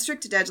I'm on a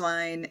strict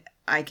deadline,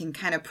 I can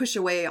kind of push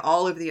away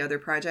all of the other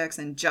projects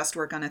and just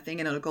work on a thing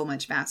and it'll go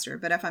much faster.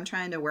 But if I'm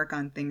trying to work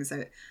on things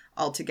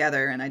all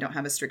together and I don't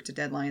have a strict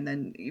deadline,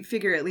 then you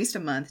figure at least a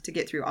month to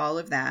get through all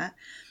of that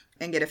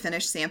and get a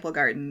finished sample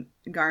garment.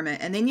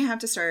 And then you have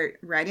to start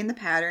writing the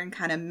pattern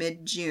kind of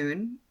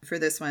mid-June for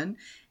this one.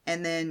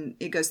 And then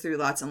it goes through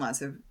lots and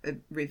lots of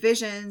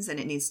revisions, and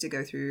it needs to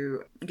go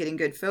through getting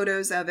good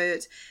photos of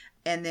it.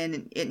 And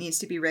then it needs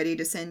to be ready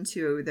to send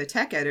to the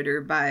tech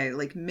editor by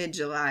like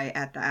mid-July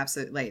at the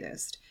absolute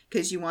latest.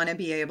 Because you want to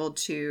be able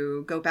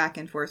to go back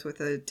and forth with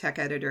the tech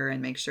editor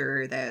and make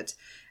sure that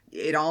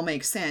it all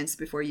makes sense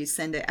before you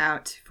send it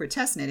out for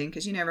test knitting,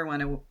 because you never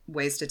want to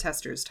waste a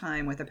tester's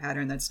time with a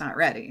pattern that's not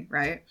ready,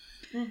 right?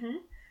 Mm-hmm.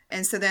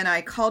 And so then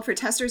I called for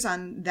testers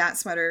on that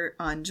sweater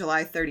on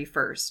July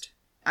 31st.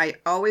 I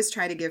always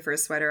try to give for a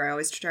sweater, I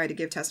always try to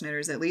give test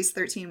knitters at least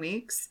 13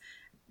 weeks,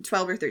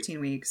 12 or 13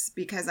 weeks,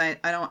 because I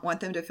don't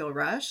want them to feel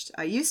rushed.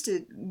 I used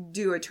to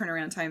do a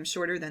turnaround time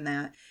shorter than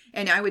that,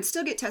 and I would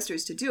still get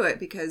testers to do it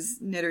because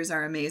knitters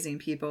are amazing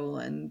people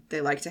and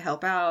they like to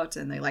help out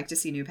and they like to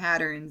see new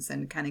patterns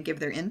and kind of give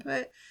their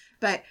input.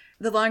 But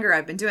the longer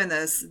I've been doing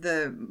this,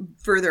 the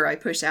further I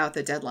push out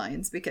the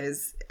deadlines,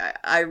 because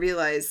I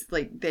realize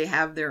like they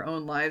have their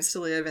own lives to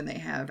live and they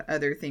have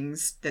other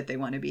things that they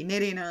want to be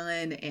knitting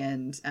on.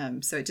 And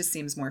so it just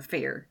seems more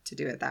fair to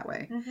do it that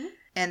way. Mm-hmm.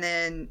 And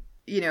then,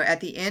 at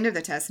the end of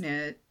the test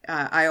knit,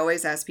 I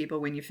always ask people,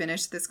 when you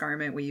finish this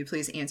garment, will you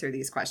please answer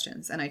these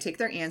questions? And I take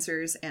their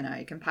answers and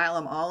I compile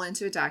them all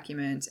into a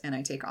document, and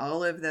I take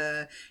all of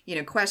the,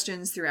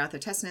 questions throughout the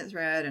test knit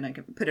thread and I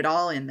can put it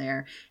all in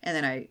there. And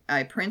then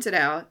I print it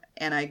out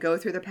and I go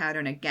through the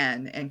pattern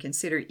again and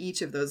consider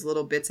each of those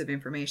little bits of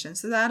information.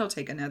 So that'll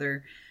take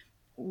another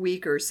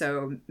week or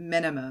so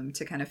minimum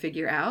to kind of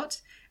figure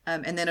out.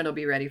 And then it'll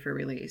be ready for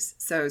release.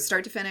 So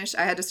start to finish,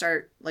 I had to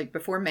start like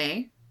before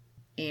May.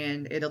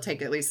 And it'll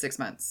take at least 6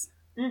 months.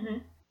 Mm-hmm.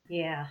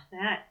 Yeah,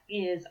 that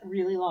is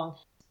really long.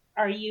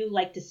 Are you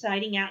like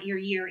deciding out your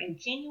year in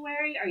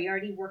January? Are you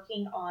already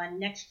working on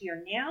next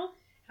year now?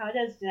 How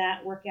does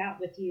that work out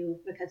with you,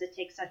 because it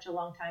takes such a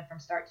long time from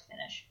start to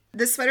finish?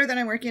 The sweater that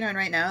I'm working on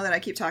right now that I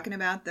keep talking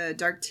about, the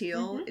dark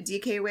teal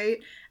DK weight,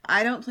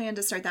 I don't plan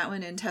to start that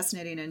one in test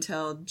knitting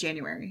until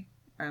January,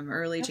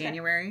 early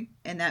January.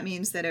 And that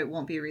means that it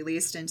won't be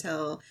released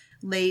until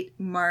late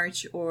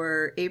March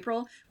or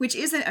April, which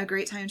isn't a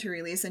great time to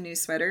release a new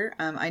sweater.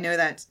 I know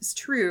that's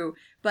true,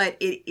 but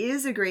it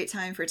is a great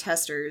time for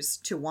testers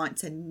to want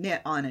to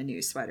knit on a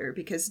new sweater,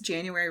 because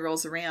January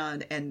rolls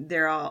around and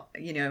they're all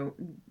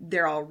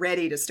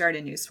ready to start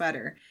a new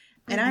sweater.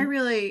 And I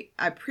really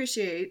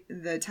appreciate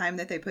the time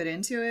that they put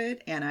into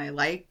it. And I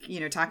like,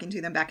 talking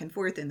to them back and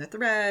forth in the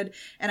thread.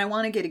 And I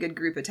want to get a good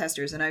group of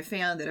testers. And I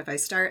found that if I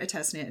start a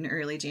test knit in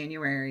early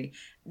January,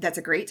 that's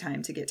a great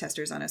time to get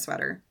testers on a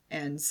sweater.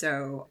 And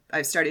so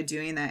I've started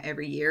doing that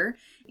every year.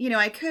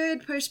 I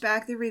could push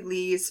back the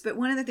release, but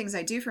one of the things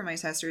I do for my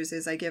testers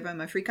is I give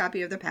them a free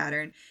copy of the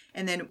pattern.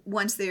 And then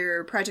once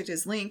their project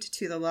is linked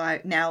to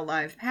the now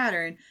live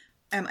pattern,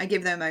 I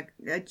give them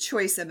a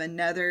choice of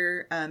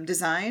another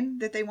design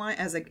that they want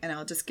and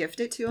I'll just gift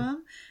it to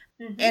them.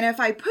 Mm-hmm. And if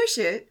I push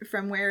it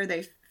from where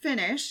they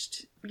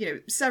finished,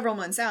 several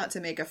months out to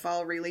make a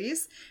fall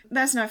release,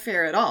 that's not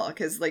fair at all,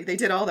 because they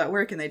did all that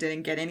work and they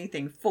didn't get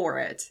anything for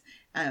it.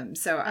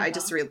 So I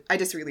just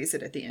release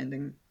it at the end,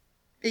 and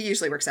it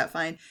usually works out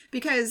fine,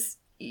 because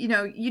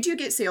you do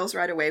get sales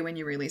right away when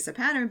you release a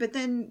pattern, but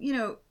then,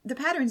 the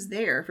pattern's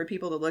there for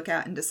people to look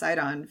at and decide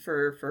on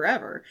for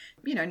forever.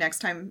 Next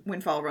time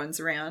when fall runs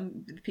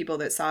around, the people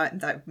that saw it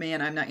and thought,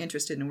 man, I'm not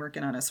interested in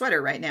working on a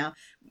sweater right now,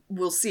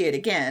 will see it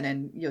again,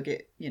 and you'll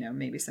get,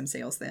 maybe some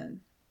sales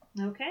then.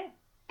 Okay.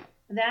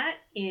 That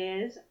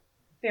is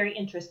very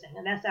interesting,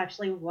 and that's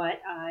actually what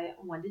I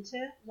wanted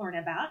to learn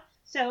about.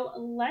 So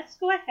let's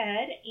go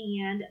ahead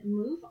and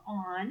move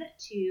on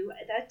to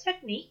the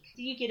technique.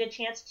 Did you get a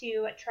chance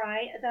to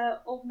try the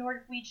Old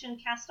Norwegian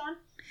cast on?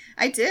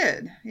 I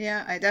did.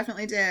 Yeah, I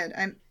definitely did.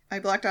 I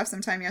blocked off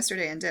some time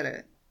yesterday and did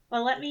it.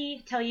 Well, let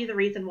me tell you the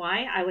reason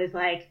why I was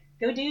like,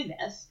 go do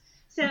this.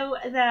 So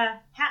the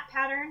hat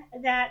pattern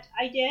that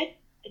I did,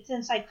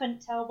 since I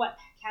couldn't tell what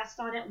cast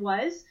on it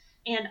was,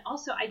 and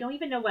also I don't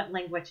even know what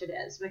language it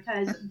is,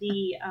 because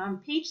the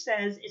page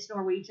says it's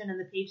Norwegian and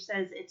the page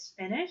says it's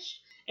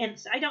Finnish. And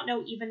so I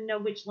don't even know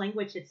which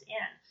language it's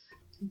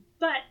in.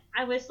 But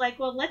I was like,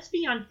 well, let's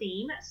be on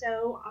theme.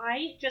 So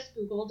I just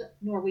Googled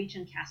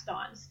Norwegian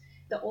cast-ons.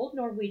 The Old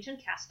Norwegian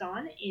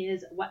cast-on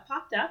is what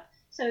popped up.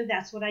 So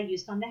that's what I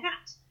used on the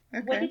hat.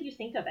 Okay. What did you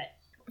think of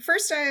it?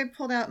 First, I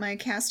pulled out my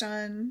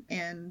cast-on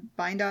and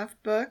bind-off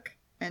book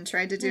and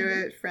tried to do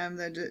it from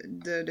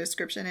the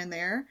description in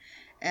there.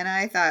 And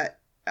I thought,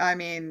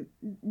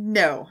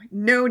 no.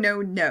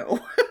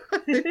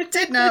 It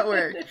did not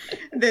work.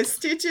 The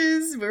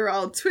stitches were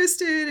all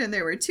twisted and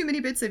there were too many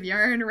bits of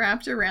yarn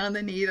wrapped around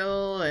the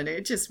needle, and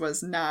it just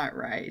was not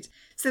right.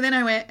 So then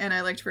I went and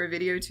I looked for a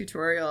video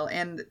tutorial,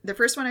 and the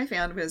first one I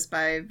found was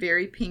by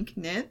Very Pink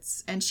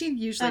Knits, and she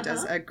usually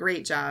does a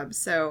great job.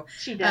 So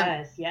she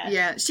does, yes.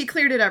 Yeah, she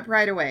cleared it up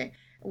right away,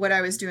 what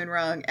I was doing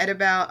wrong.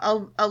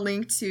 I'll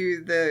link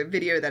to the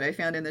video that I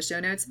found in the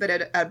show notes, but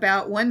at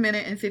about 1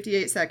 minute and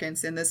 58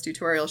 seconds in this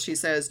tutorial, she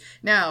says,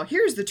 now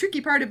here's the tricky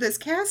part of this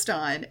cast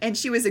on. And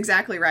she was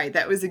exactly right.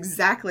 That was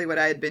exactly what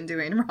I had been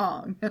doing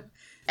wrong.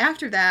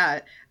 After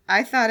that,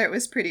 I thought it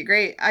was pretty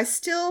great. I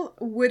still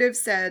would have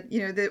said,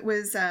 that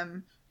was,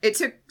 it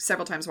took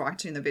several times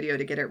watching the video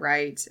to get it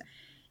right.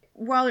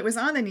 While it was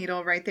on the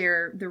needle right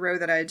there, the row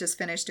that I had just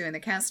finished doing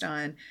the cast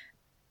on,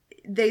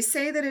 they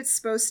say that it's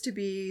supposed to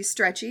be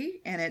stretchy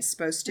and it's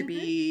supposed to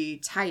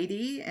be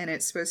tidy and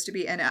it's supposed to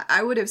be, and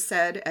I would have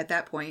said at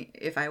that point,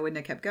 if I wouldn't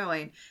have kept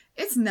going,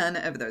 it's none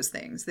of those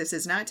things. This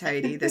is not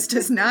tidy. This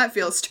does not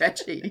feel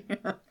stretchy.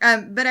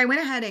 But I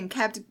went ahead and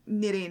kept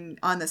knitting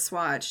on the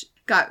swatch,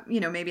 got,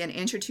 maybe an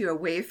inch or two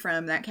away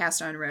from that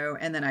cast on row,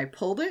 and then I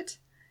pulled it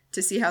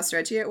to see how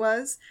stretchy it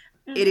was.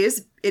 It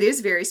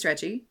is very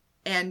stretchy.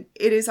 And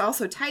it is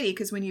also tidy,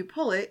 because when you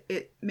pull it,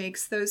 it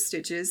makes those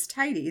stitches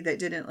tidy that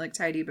didn't look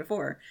tidy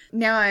before.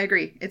 Now I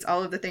agree. It's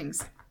all of the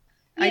things.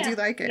 Yeah, I do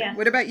like it. Yeah.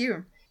 What about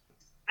you?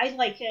 I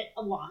like it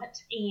a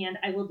lot, and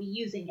I will be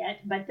using it,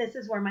 but this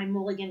is where my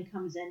mulligan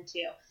comes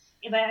into.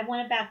 But I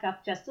want to back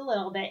up just a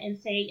little bit and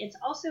say it's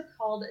also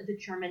called the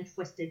German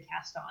Twisted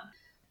Cast-On.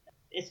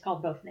 It's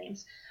called both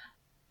names.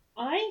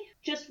 I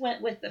just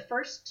went with the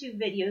first two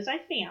videos I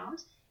found,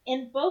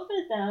 and both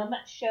of them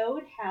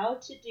showed how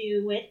to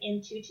do it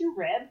in tutu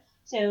rib.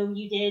 So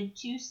you did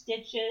 2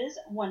 stitches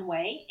one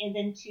way and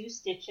then 2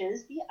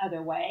 stitches the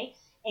other way,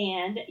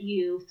 and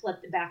you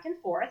flipped it back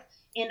and forth.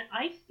 And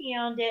I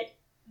found it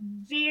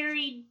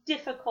very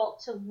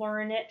difficult to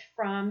learn it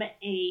from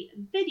a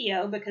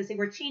video because they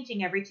were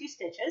changing every 2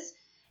 stitches.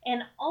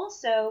 And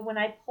also, when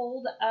I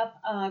pulled up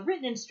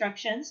written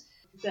instructions,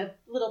 the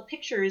little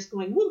pictures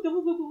going, woo,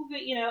 woo, woo, woo,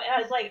 and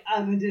I was like,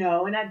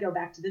 no, and I'd go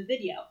back to the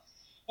video.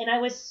 And I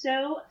was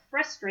so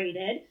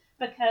frustrated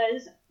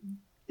because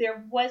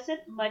there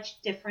wasn't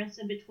much difference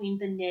in between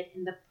the knit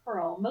and the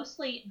purl,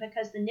 mostly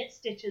because the knit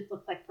stitches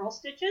look like purl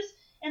stitches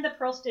and the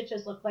purl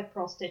stitches look like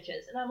purl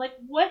stitches. And I'm like,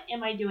 what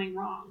am I doing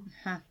wrong?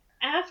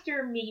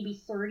 After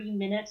maybe 30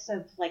 minutes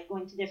of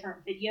going to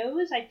different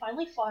videos, I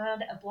finally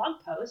found a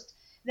blog post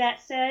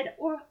that said,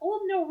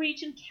 Old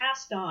Norwegian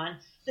cast on,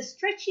 the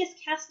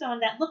stretchiest cast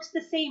on that looks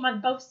the same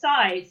on both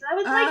sides. And I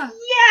was like,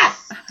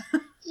 yes!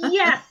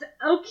 Yes,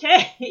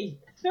 okay.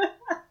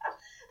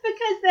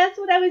 Because that's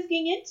what I was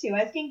getting into.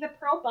 I was getting the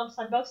purl bumps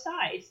on both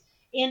sides.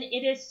 And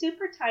it is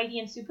super tidy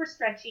and super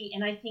stretchy,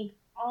 and I think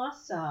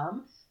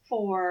awesome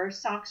for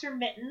socks or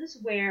mittens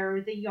where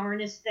the yarn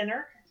is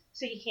thinner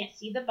so you can't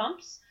see the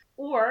bumps.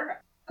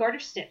 Or garter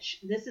stitch.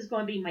 This is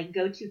going to be my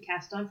go-to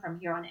cast on from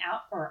here on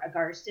out for a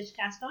garter stitch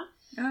cast on.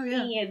 Oh,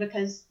 yeah. And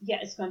because,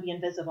 it's going to be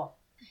invisible.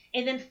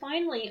 And then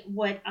finally,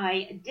 what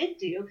I did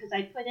do, because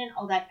I put in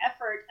all that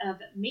effort of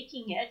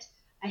making it,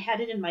 I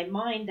had it in my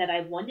mind that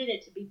I wanted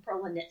it to be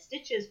purl and knit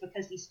stitches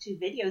because these 2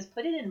 videos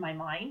put it in my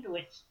mind,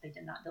 which they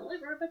did not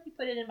deliver, but they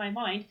put it in my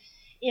mind,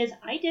 is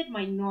I did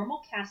my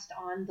normal cast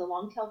on, the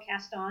long tail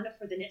cast on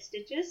for the knit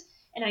stitches,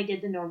 and I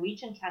did the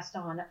Norwegian cast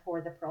on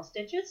for the purl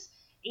stitches.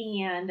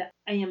 And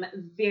I am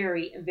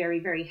very,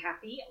 very, very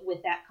happy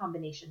with that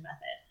combination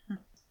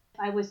method. If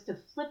I was to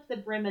flip the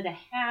brim of the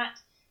hat,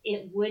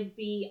 it would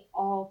be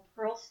all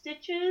purl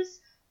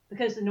stitches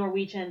because the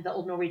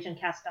old Norwegian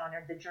cast on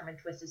or the German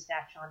twisted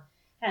stitch on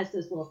has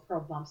those little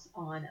purl bumps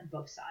on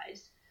both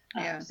sides.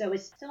 Yeah. So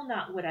it's still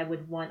not what I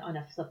would want on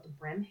a flipped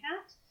brim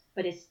hat,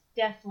 but it's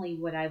definitely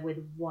what I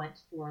would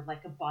want for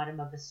like a bottom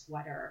of a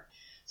sweater.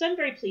 So I'm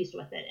very pleased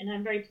with it, and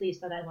I'm very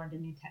pleased that I learned a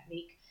new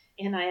technique.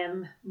 And I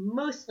am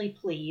mostly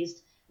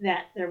pleased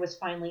that there was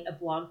finally a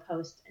blog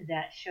post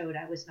that showed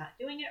I was not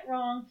doing it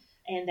wrong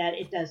and that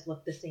it does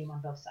look the same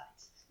on both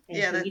sides.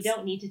 And so you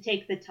don't need to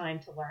take the time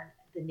to learn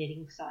the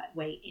knitting side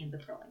way and the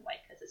purling way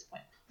because it's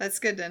pointless. That's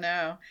good to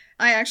know.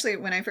 I actually,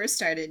 when I first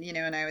started,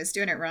 and I was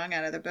doing it wrong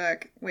out of the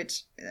book,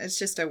 which it's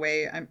just a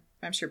way,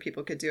 I'm sure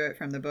people could do it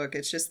from the book.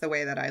 It's just the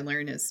way that I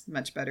learn is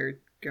much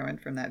better going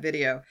from that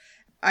video.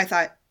 I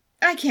thought,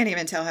 I can't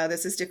even tell how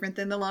this is different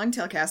than the long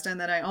tail cast on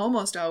that I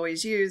almost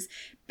always use,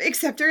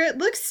 except it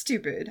looks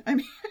stupid. I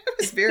mean, I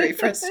was very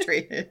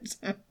frustrated.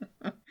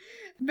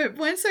 But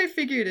once I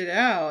figured it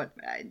out,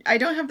 I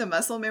don't have the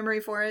muscle memory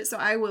for it. So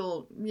I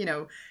will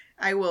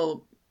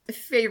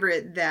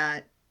favorite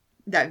that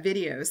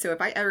video. So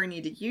if I ever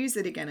need to use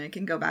it again, I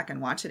can go back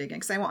and watch it again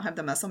because I won't have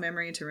the muscle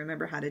memory to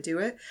remember how to do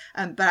it.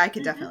 But I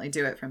can definitely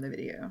do it from the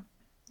video.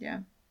 Yeah.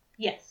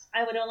 Yes,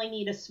 I would only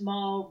need a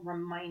small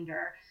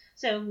reminder.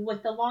 So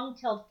with the long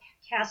tail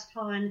cast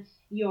on,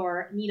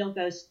 your needle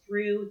goes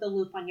through the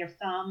loop on your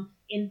thumb.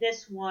 In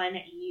this one,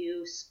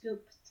 you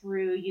scoop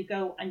through, you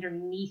go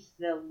underneath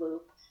the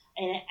loop,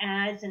 and it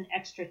adds an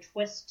extra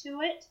twist to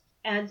it,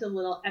 adds a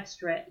little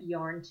extra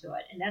yarn to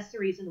it. And that's the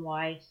reason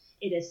why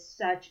it is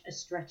such a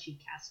stretchy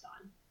cast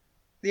on.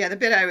 Yeah, the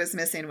bit I was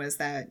missing was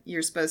that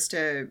you're supposed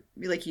to,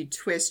 like, you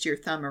twist your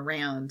thumb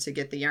around to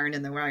get the yarn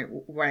in the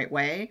right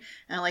way.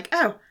 And I'm like,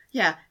 oh,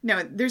 yeah,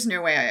 no, there's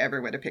no way I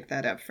ever would have picked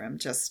that up from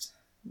just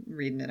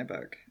reading in a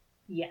book.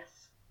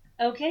 Yes.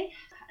 Okay,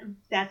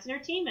 that's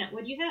entertainment.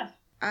 What do you have?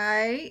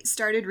 I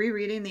started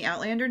rereading the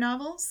Outlander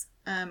novels.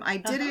 I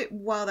did it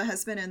while the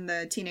husband and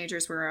the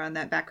teenagers were on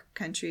that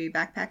backcountry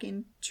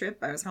backpacking trip.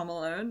 I was home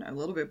alone, a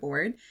little bit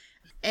bored.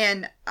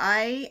 And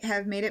I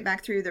have made it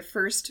back through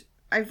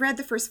I've read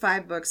the first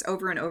 5 books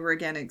over and over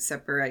again,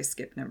 except for I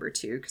skipped number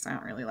 2 because I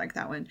don't really like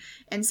that one.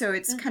 And so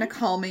it's kind of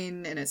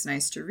calming and it's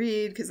nice to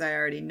read because I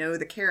already know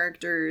the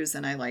characters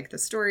and I like the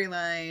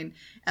storyline.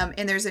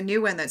 And there's a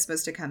new one that's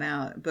supposed to come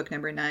out, book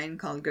number 9,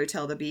 called Go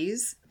Tell the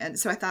Bees. And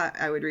so I thought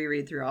I would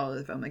reread through all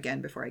of them again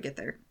before I get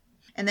there.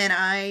 And then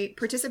I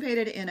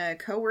participated in a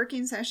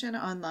co-working session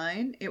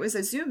online. It was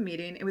a Zoom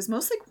meeting. It was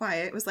mostly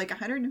quiet. It was like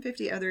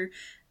 150 other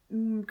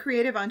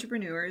creative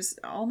entrepreneurs,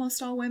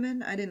 almost all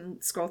women. I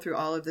didn't scroll through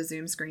all of the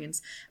Zoom screens.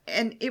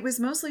 And it was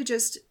mostly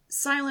just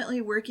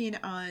silently working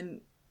on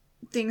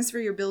things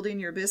for building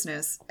your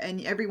business. And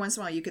every once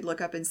in a while you could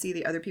look up and see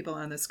the other people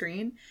on the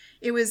screen.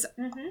 It was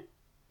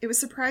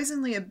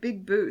surprisingly a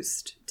big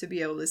boost to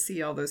be able to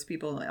see all those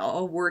people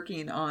all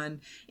working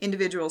on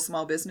individual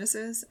small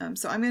businesses.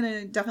 So I'm going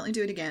to definitely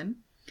do it again.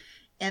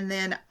 And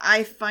then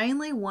I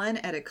finally won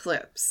at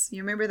Eclipse.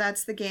 You remember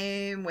that's the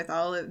game with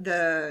all of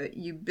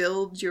you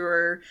build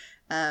your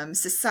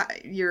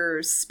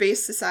your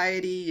space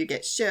society, you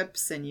get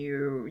ships and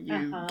you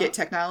get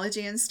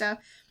technology and stuff.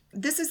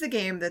 This is the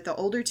game that the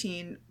older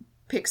teen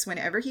picks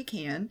whenever he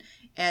can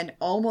and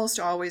almost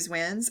always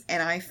wins.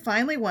 And I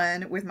finally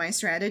won with my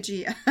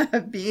strategy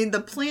of being the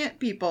plant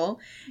people,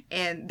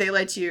 and they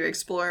let you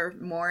explore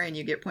more and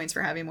you get points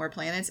for having more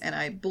planets. And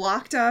I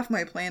blocked off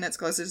my planets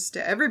closest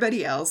to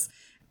everybody else.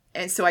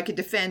 And so I could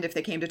defend if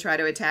they came to try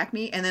to attack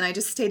me. And then I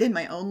just stayed in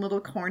my own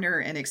little corner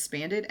and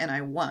expanded, and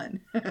I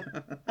won.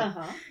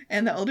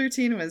 And the older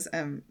teen was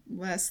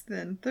less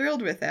than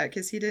thrilled with that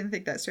because he didn't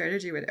think that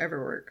strategy would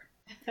ever work.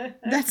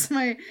 That's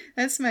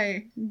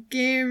my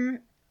game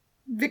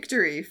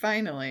victory,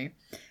 finally.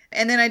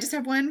 And then I just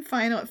have one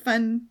final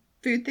fun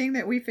food thing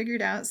that we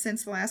figured out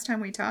since the last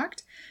time we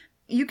talked.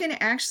 You can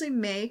actually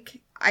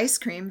make ice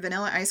cream,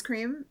 vanilla ice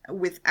cream,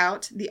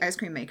 without the ice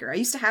cream maker. I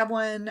used to have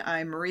one.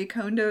 I Marie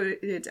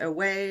Kondoed it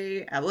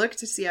away. I looked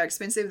to see how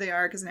expensive they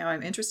are because now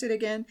I'm interested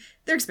again.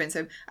 They're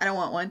expensive. I don't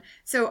want one.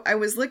 So I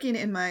was looking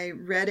in my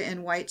red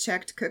and white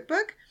checked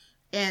cookbook,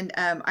 and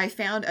I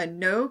found a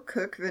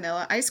no-cook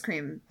vanilla ice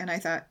cream. And I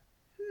thought,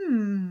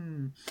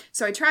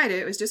 So I tried it.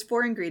 It was just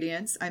 4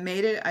 ingredients. I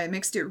made it. I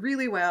mixed it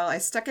really well. I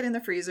stuck it in the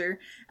freezer,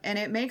 and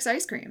it makes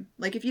ice cream.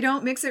 Like, if you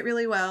don't mix it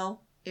really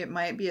well, it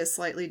might be a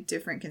slightly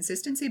different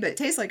consistency, but it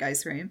tastes like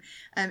ice cream.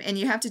 And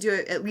you have to do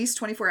it at least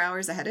 24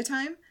 hours ahead of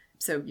time.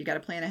 So you got to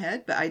plan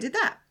ahead. But I did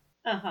that.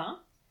 Uh-huh.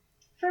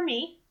 For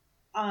me,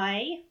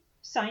 I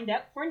signed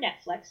up for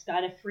Netflix,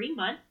 got a free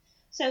month,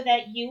 so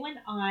that you and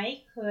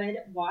I could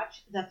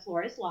watch The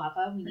Floor is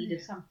Lava. We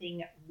needed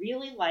something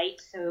really light,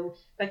 so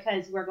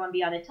because we're going to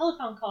be on a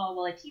telephone call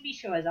while a TV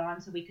show is on,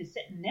 so we could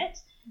sit and knit.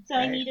 So I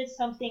Right. needed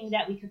something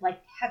that we could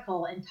like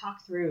heckle and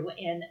talk through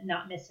and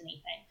not miss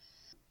anything.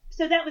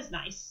 So that was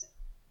nice.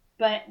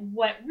 But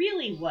what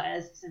really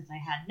was, since I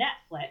had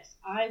Netflix,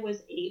 I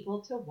was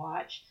able to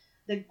watch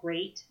the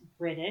Great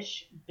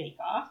British Bake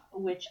Off,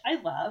 which I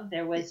love.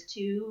 There was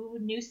 2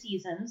 new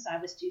seasons. I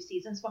was 2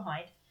 seasons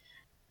behind.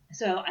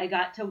 So I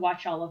got to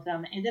watch all of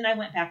them. And then I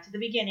went back to the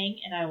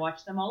beginning and I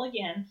watched them all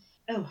again.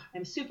 Oh,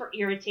 I'm super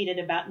irritated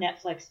about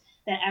Netflix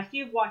that after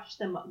you've watched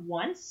them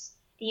once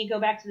and you go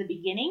back to the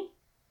beginning,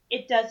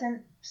 it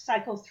doesn't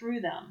cycle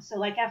through them. So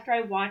like after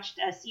I watched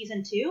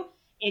season 2,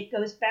 it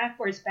goes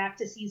backwards back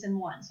to season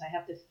 1. So I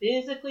have to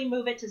physically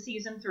move it to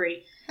season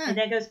 3. Huh. And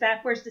then it goes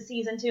backwards to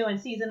season 2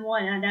 and season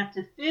 1. And I have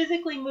to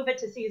physically move it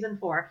to season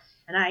 4.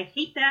 And I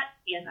hate that.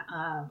 And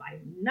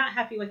I'm not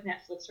happy with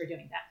Netflix for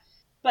doing that.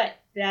 But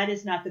that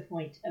is not the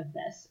point of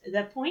this.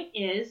 The point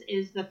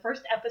is the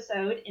first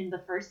episode in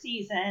the first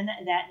season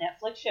that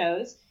Netflix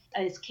shows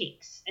is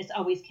cakes. It's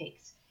always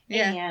cakes.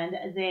 Yeah.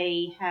 And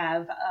they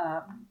have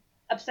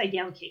upside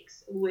down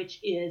cakes, which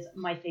is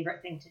my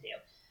favorite thing to do.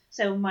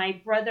 So my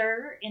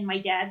brother and my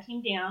dad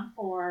came down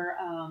for,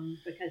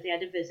 because they had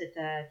to visit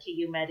the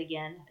KU Med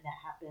again. That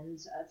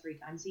happens 3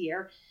 times a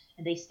year.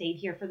 And they stayed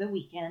here for the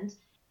weekend.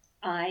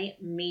 I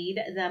made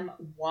them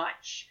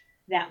watch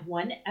that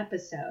one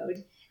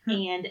episode.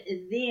 And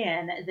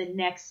then the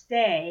next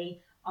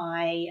day,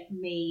 I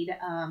made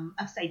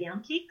upside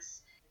down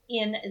cakes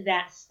in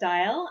that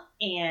style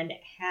and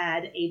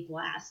had a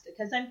blast.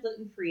 Because I'm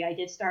gluten free, I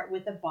did start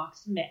with a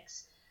box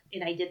mix.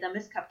 And I did them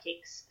as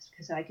cupcakes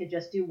because I could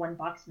just do one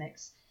box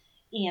mix.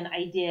 And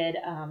I did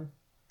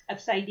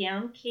upside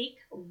down cake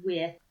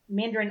with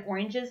mandarin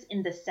oranges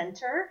in the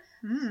center,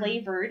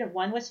 flavored.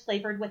 One was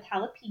flavored with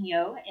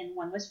jalapeno and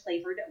one was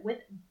flavored with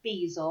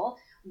basil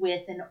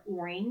with an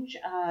orange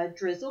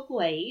drizzle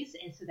glaze.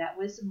 And so that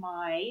was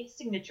my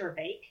signature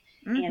bake.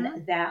 Mm-hmm.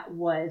 And that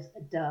was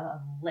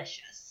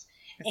delicious.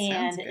 That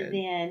and sounds good.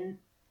 then,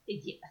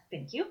 yeah,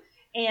 thank you.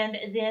 And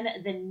then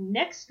the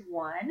next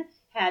one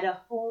had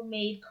a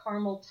homemade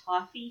caramel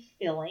toffee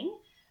filling,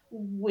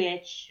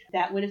 which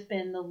that would have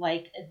been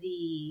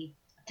the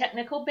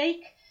technical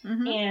bake.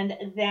 Mm-hmm.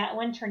 And that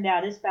one turned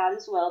out about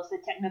as well as the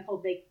technical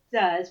bake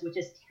does, which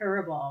is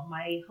terrible.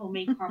 My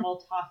homemade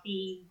caramel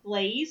toffee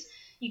glaze,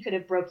 you could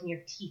have broken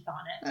your teeth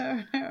on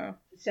it. Oh, no.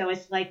 So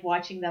it's like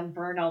watching them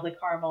burn all the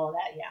caramel.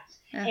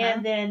 Uh-huh.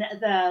 And then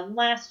the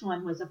last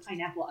one was a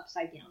pineapple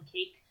upside down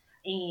cake.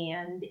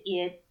 And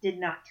it did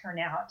not turn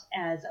out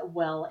as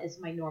well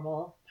as my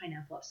normal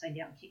pineapple upside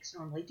down cakes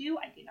normally do.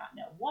 I do not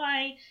know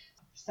why.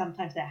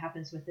 Sometimes that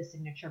happens with the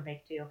signature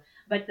bake too.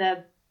 But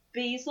the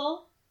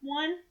basil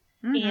one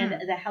and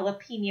the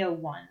jalapeno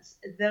ones,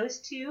 those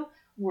two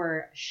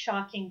were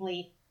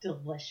shockingly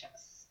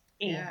delicious.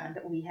 And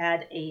we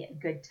had a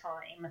good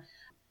time.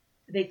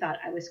 They thought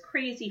I was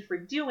crazy for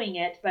doing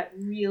it, but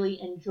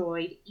really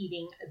enjoyed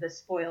eating the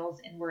spoils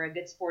and were a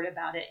good sport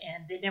about it.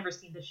 And they'd never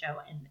seen the show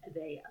and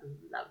they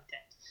loved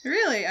it.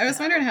 Really? I was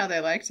wondering how they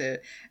liked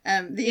it.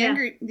 The Yeah.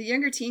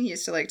 younger teen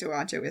used to like to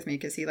watch it with me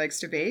because he likes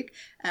to bake.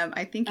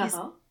 I think he's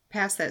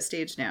past that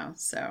stage now.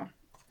 So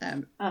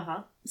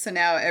so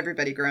now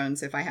everybody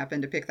groans if I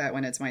happen to pick that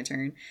when it's my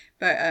turn.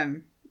 But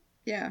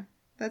yeah,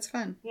 that's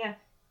fun. Yeah.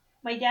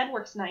 My dad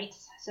works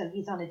nights, so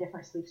he's on a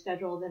different sleep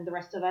schedule than the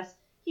rest of us.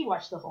 He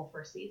watched the whole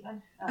first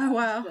season. Oh,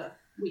 wow. The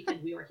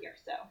weekend we were here,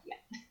 so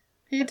yeah.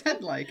 He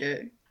did like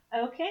it.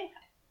 Okay.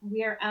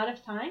 We're out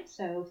of time,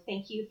 so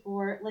thank you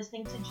for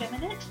listening to Jim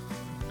and It.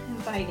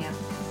 Bye now.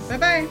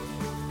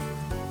 Bye-bye.